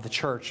of the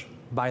church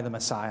by the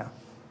Messiah.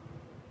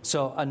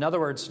 So in other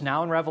words,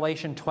 now in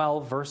Revelation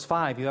 12, verse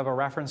 5, you have a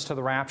reference to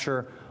the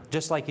rapture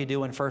just like you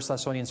do in 1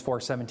 Thessalonians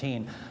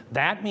 4:17.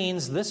 That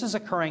means this is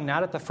occurring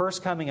not at the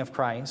first coming of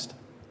Christ,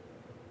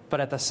 but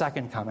at the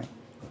second coming.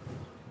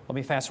 Let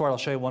me fast forward. I'll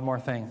show you one more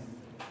thing.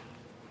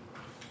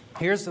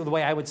 Here's the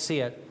way I would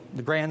see it,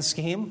 the grand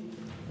scheme.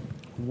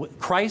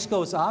 Christ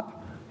goes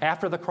up.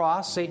 After the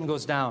cross, Satan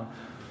goes down.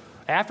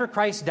 After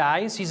Christ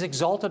dies, he's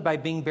exalted by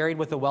being buried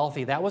with the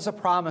wealthy. That was a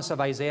promise of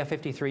Isaiah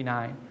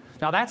 53:9.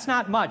 Now, that's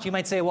not much. You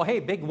might say, well, hey,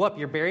 big whoop,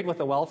 you're buried with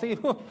the wealthy?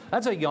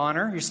 That's a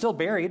yawner. You're still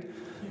buried.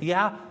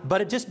 Yeah,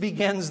 but it just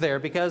begins there,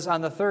 because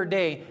on the third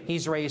day,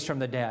 he's raised from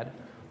the dead.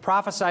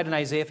 Prophesied in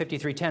Isaiah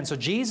 53:10. So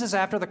Jesus,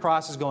 after the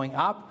cross, is going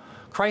up.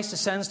 Christ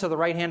ascends to the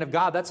right hand of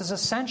God. That's his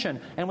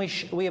ascension. And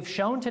we have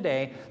shown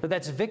today that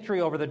that's victory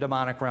over the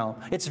demonic realm.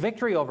 It's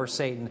victory over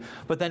Satan.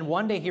 But then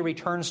one day he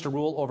returns to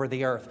rule over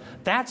the earth.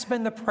 That's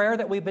been the prayer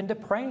that we've been to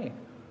pray.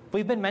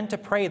 We've been meant to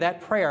pray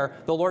that prayer,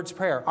 the Lord's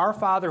Prayer. Our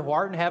Father, who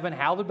art in heaven,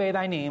 hallowed be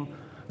thy name.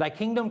 Thy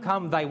kingdom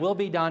come, thy will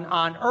be done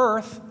on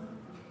earth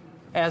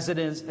as it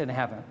is in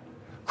heaven.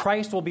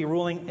 Christ will be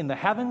ruling in the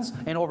heavens,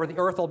 and over the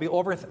earth will be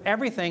over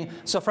everything.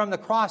 So from the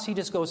cross, he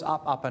just goes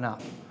up, up, and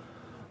up.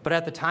 But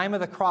at the time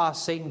of the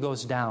cross, Satan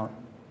goes down.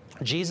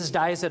 Jesus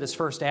dies at his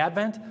first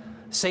advent.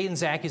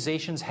 Satan's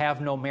accusations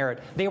have no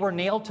merit. They were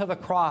nailed to the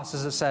cross,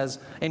 as it says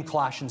in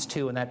Colossians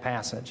 2 in that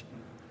passage.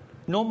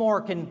 No more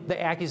can the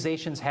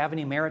accusations have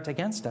any merit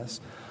against us.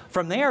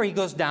 From there, he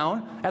goes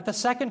down at the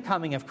second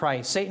coming of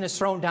Christ. Satan is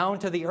thrown down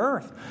to the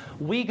earth.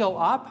 We go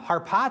up,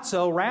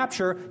 harpazo,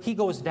 rapture, he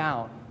goes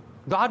down.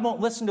 God won't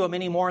listen to him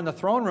anymore in the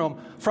throne room.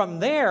 From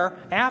there,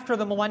 after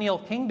the millennial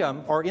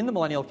kingdom, or in the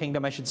millennial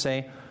kingdom, I should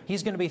say,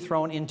 he's going to be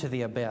thrown into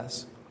the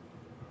abyss.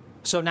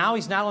 So now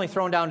he's not only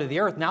thrown down to the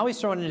earth, now he's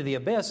thrown into the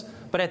abyss,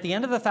 but at the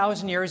end of the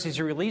 1,000 years, he's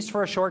released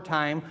for a short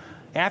time.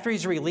 After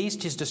he's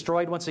released, he's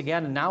destroyed once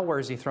again, and now where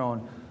is he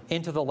thrown?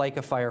 Into the lake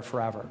of fire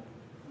forever.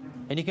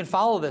 And you can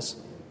follow this.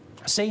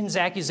 Satan's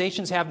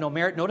accusations have no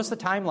merit. Notice the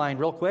timeline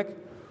real quick.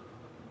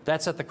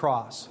 That's at the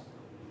cross.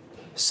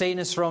 Satan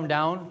is thrown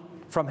down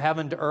from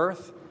heaven to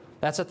earth.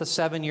 That's at the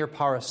 7-year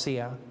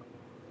parousia.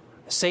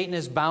 Satan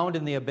is bound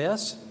in the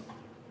abyss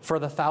for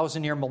the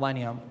 1,000-year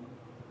millennium.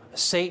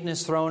 Satan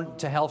is thrown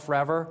to hell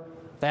forever.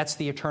 That's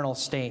the eternal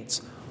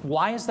states.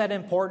 Why is that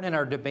important in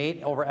our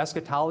debate over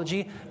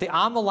eschatology? The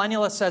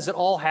amillennialist says it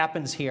all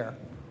happens here.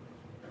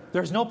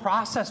 There's no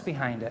process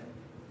behind it.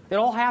 It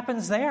all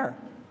happens there.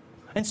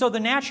 And so the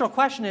natural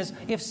question is,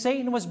 if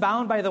Satan was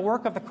bound by the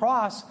work of the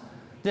cross,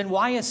 then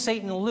why is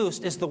Satan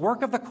loosed? Is the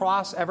work of the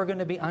cross ever going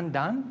to be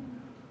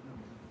undone?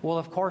 Well,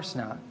 of course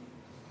not.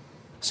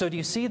 So do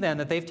you see then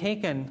that they've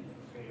taken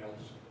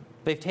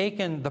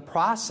the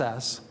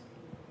process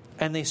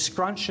and they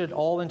scrunched it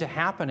all into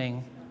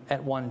happening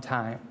at one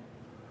time?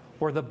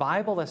 Where the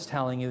Bible is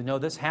telling you, no,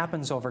 this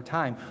happens over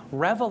time.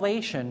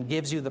 Revelation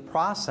gives you the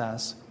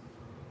process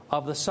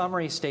of the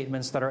summary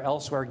statements that are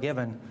elsewhere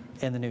given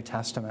in the New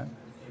Testament.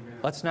 Amen.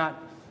 Let's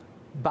not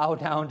bow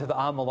down to the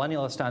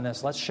amillennialist on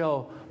this. Let's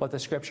show what the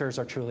Scriptures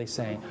are truly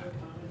saying.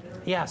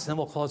 Yes, then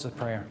we'll close with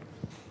prayer.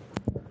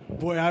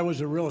 Boy, I was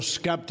a real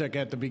skeptic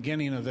at the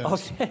beginning of this.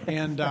 Okay.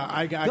 And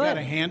I got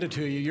to hand it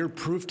to you. Your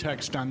proof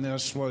text on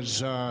this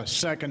was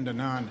second to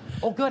none.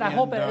 Oh, good. I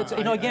hope it's,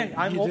 again,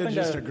 I'm open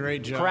to a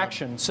great job.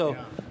 Correction. So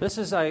this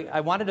is, I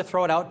wanted to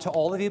throw it out to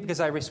all of you because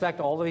I respect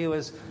all of you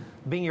as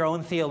being your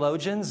own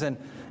theologians. And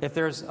if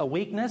there's a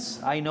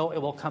weakness, I know it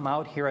will come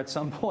out here at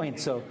some point.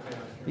 So,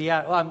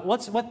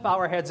 let's bow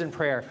our heads in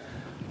prayer.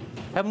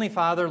 Heavenly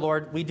Father,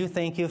 Lord, we do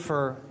thank you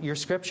for your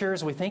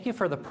Scriptures. We thank you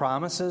for the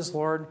promises,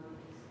 Lord,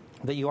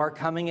 that you are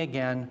coming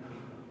again,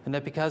 and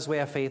that because we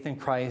have faith in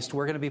Christ,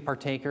 we're going to be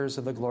partakers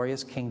of the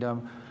glorious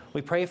kingdom.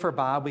 We pray for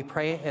Bob. We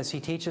pray as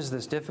he teaches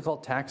this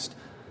difficult text,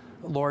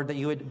 Lord, that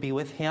you would be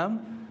with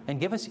him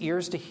and give us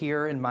ears to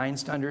hear and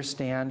minds to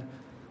understand.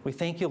 We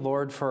thank you,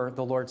 Lord, for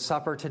the Lord's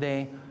Supper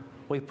today.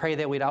 We pray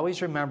that we'd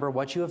always remember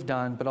what you have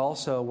done, but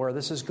also where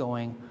this is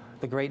going,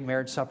 the great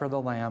marriage supper of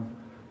the Lamb.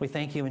 We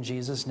thank you in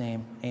Jesus'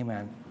 name.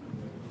 Amen.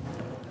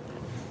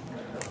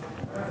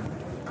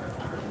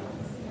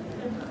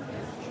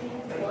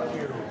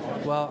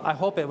 Well, I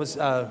hope it was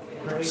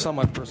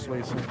somewhat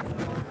persuasive.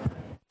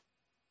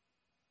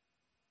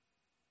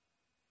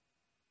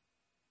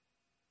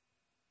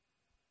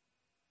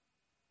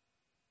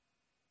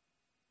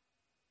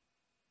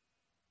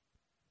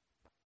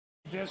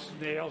 This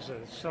nails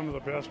it. Some of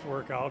the best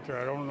work out there.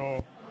 I don't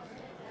know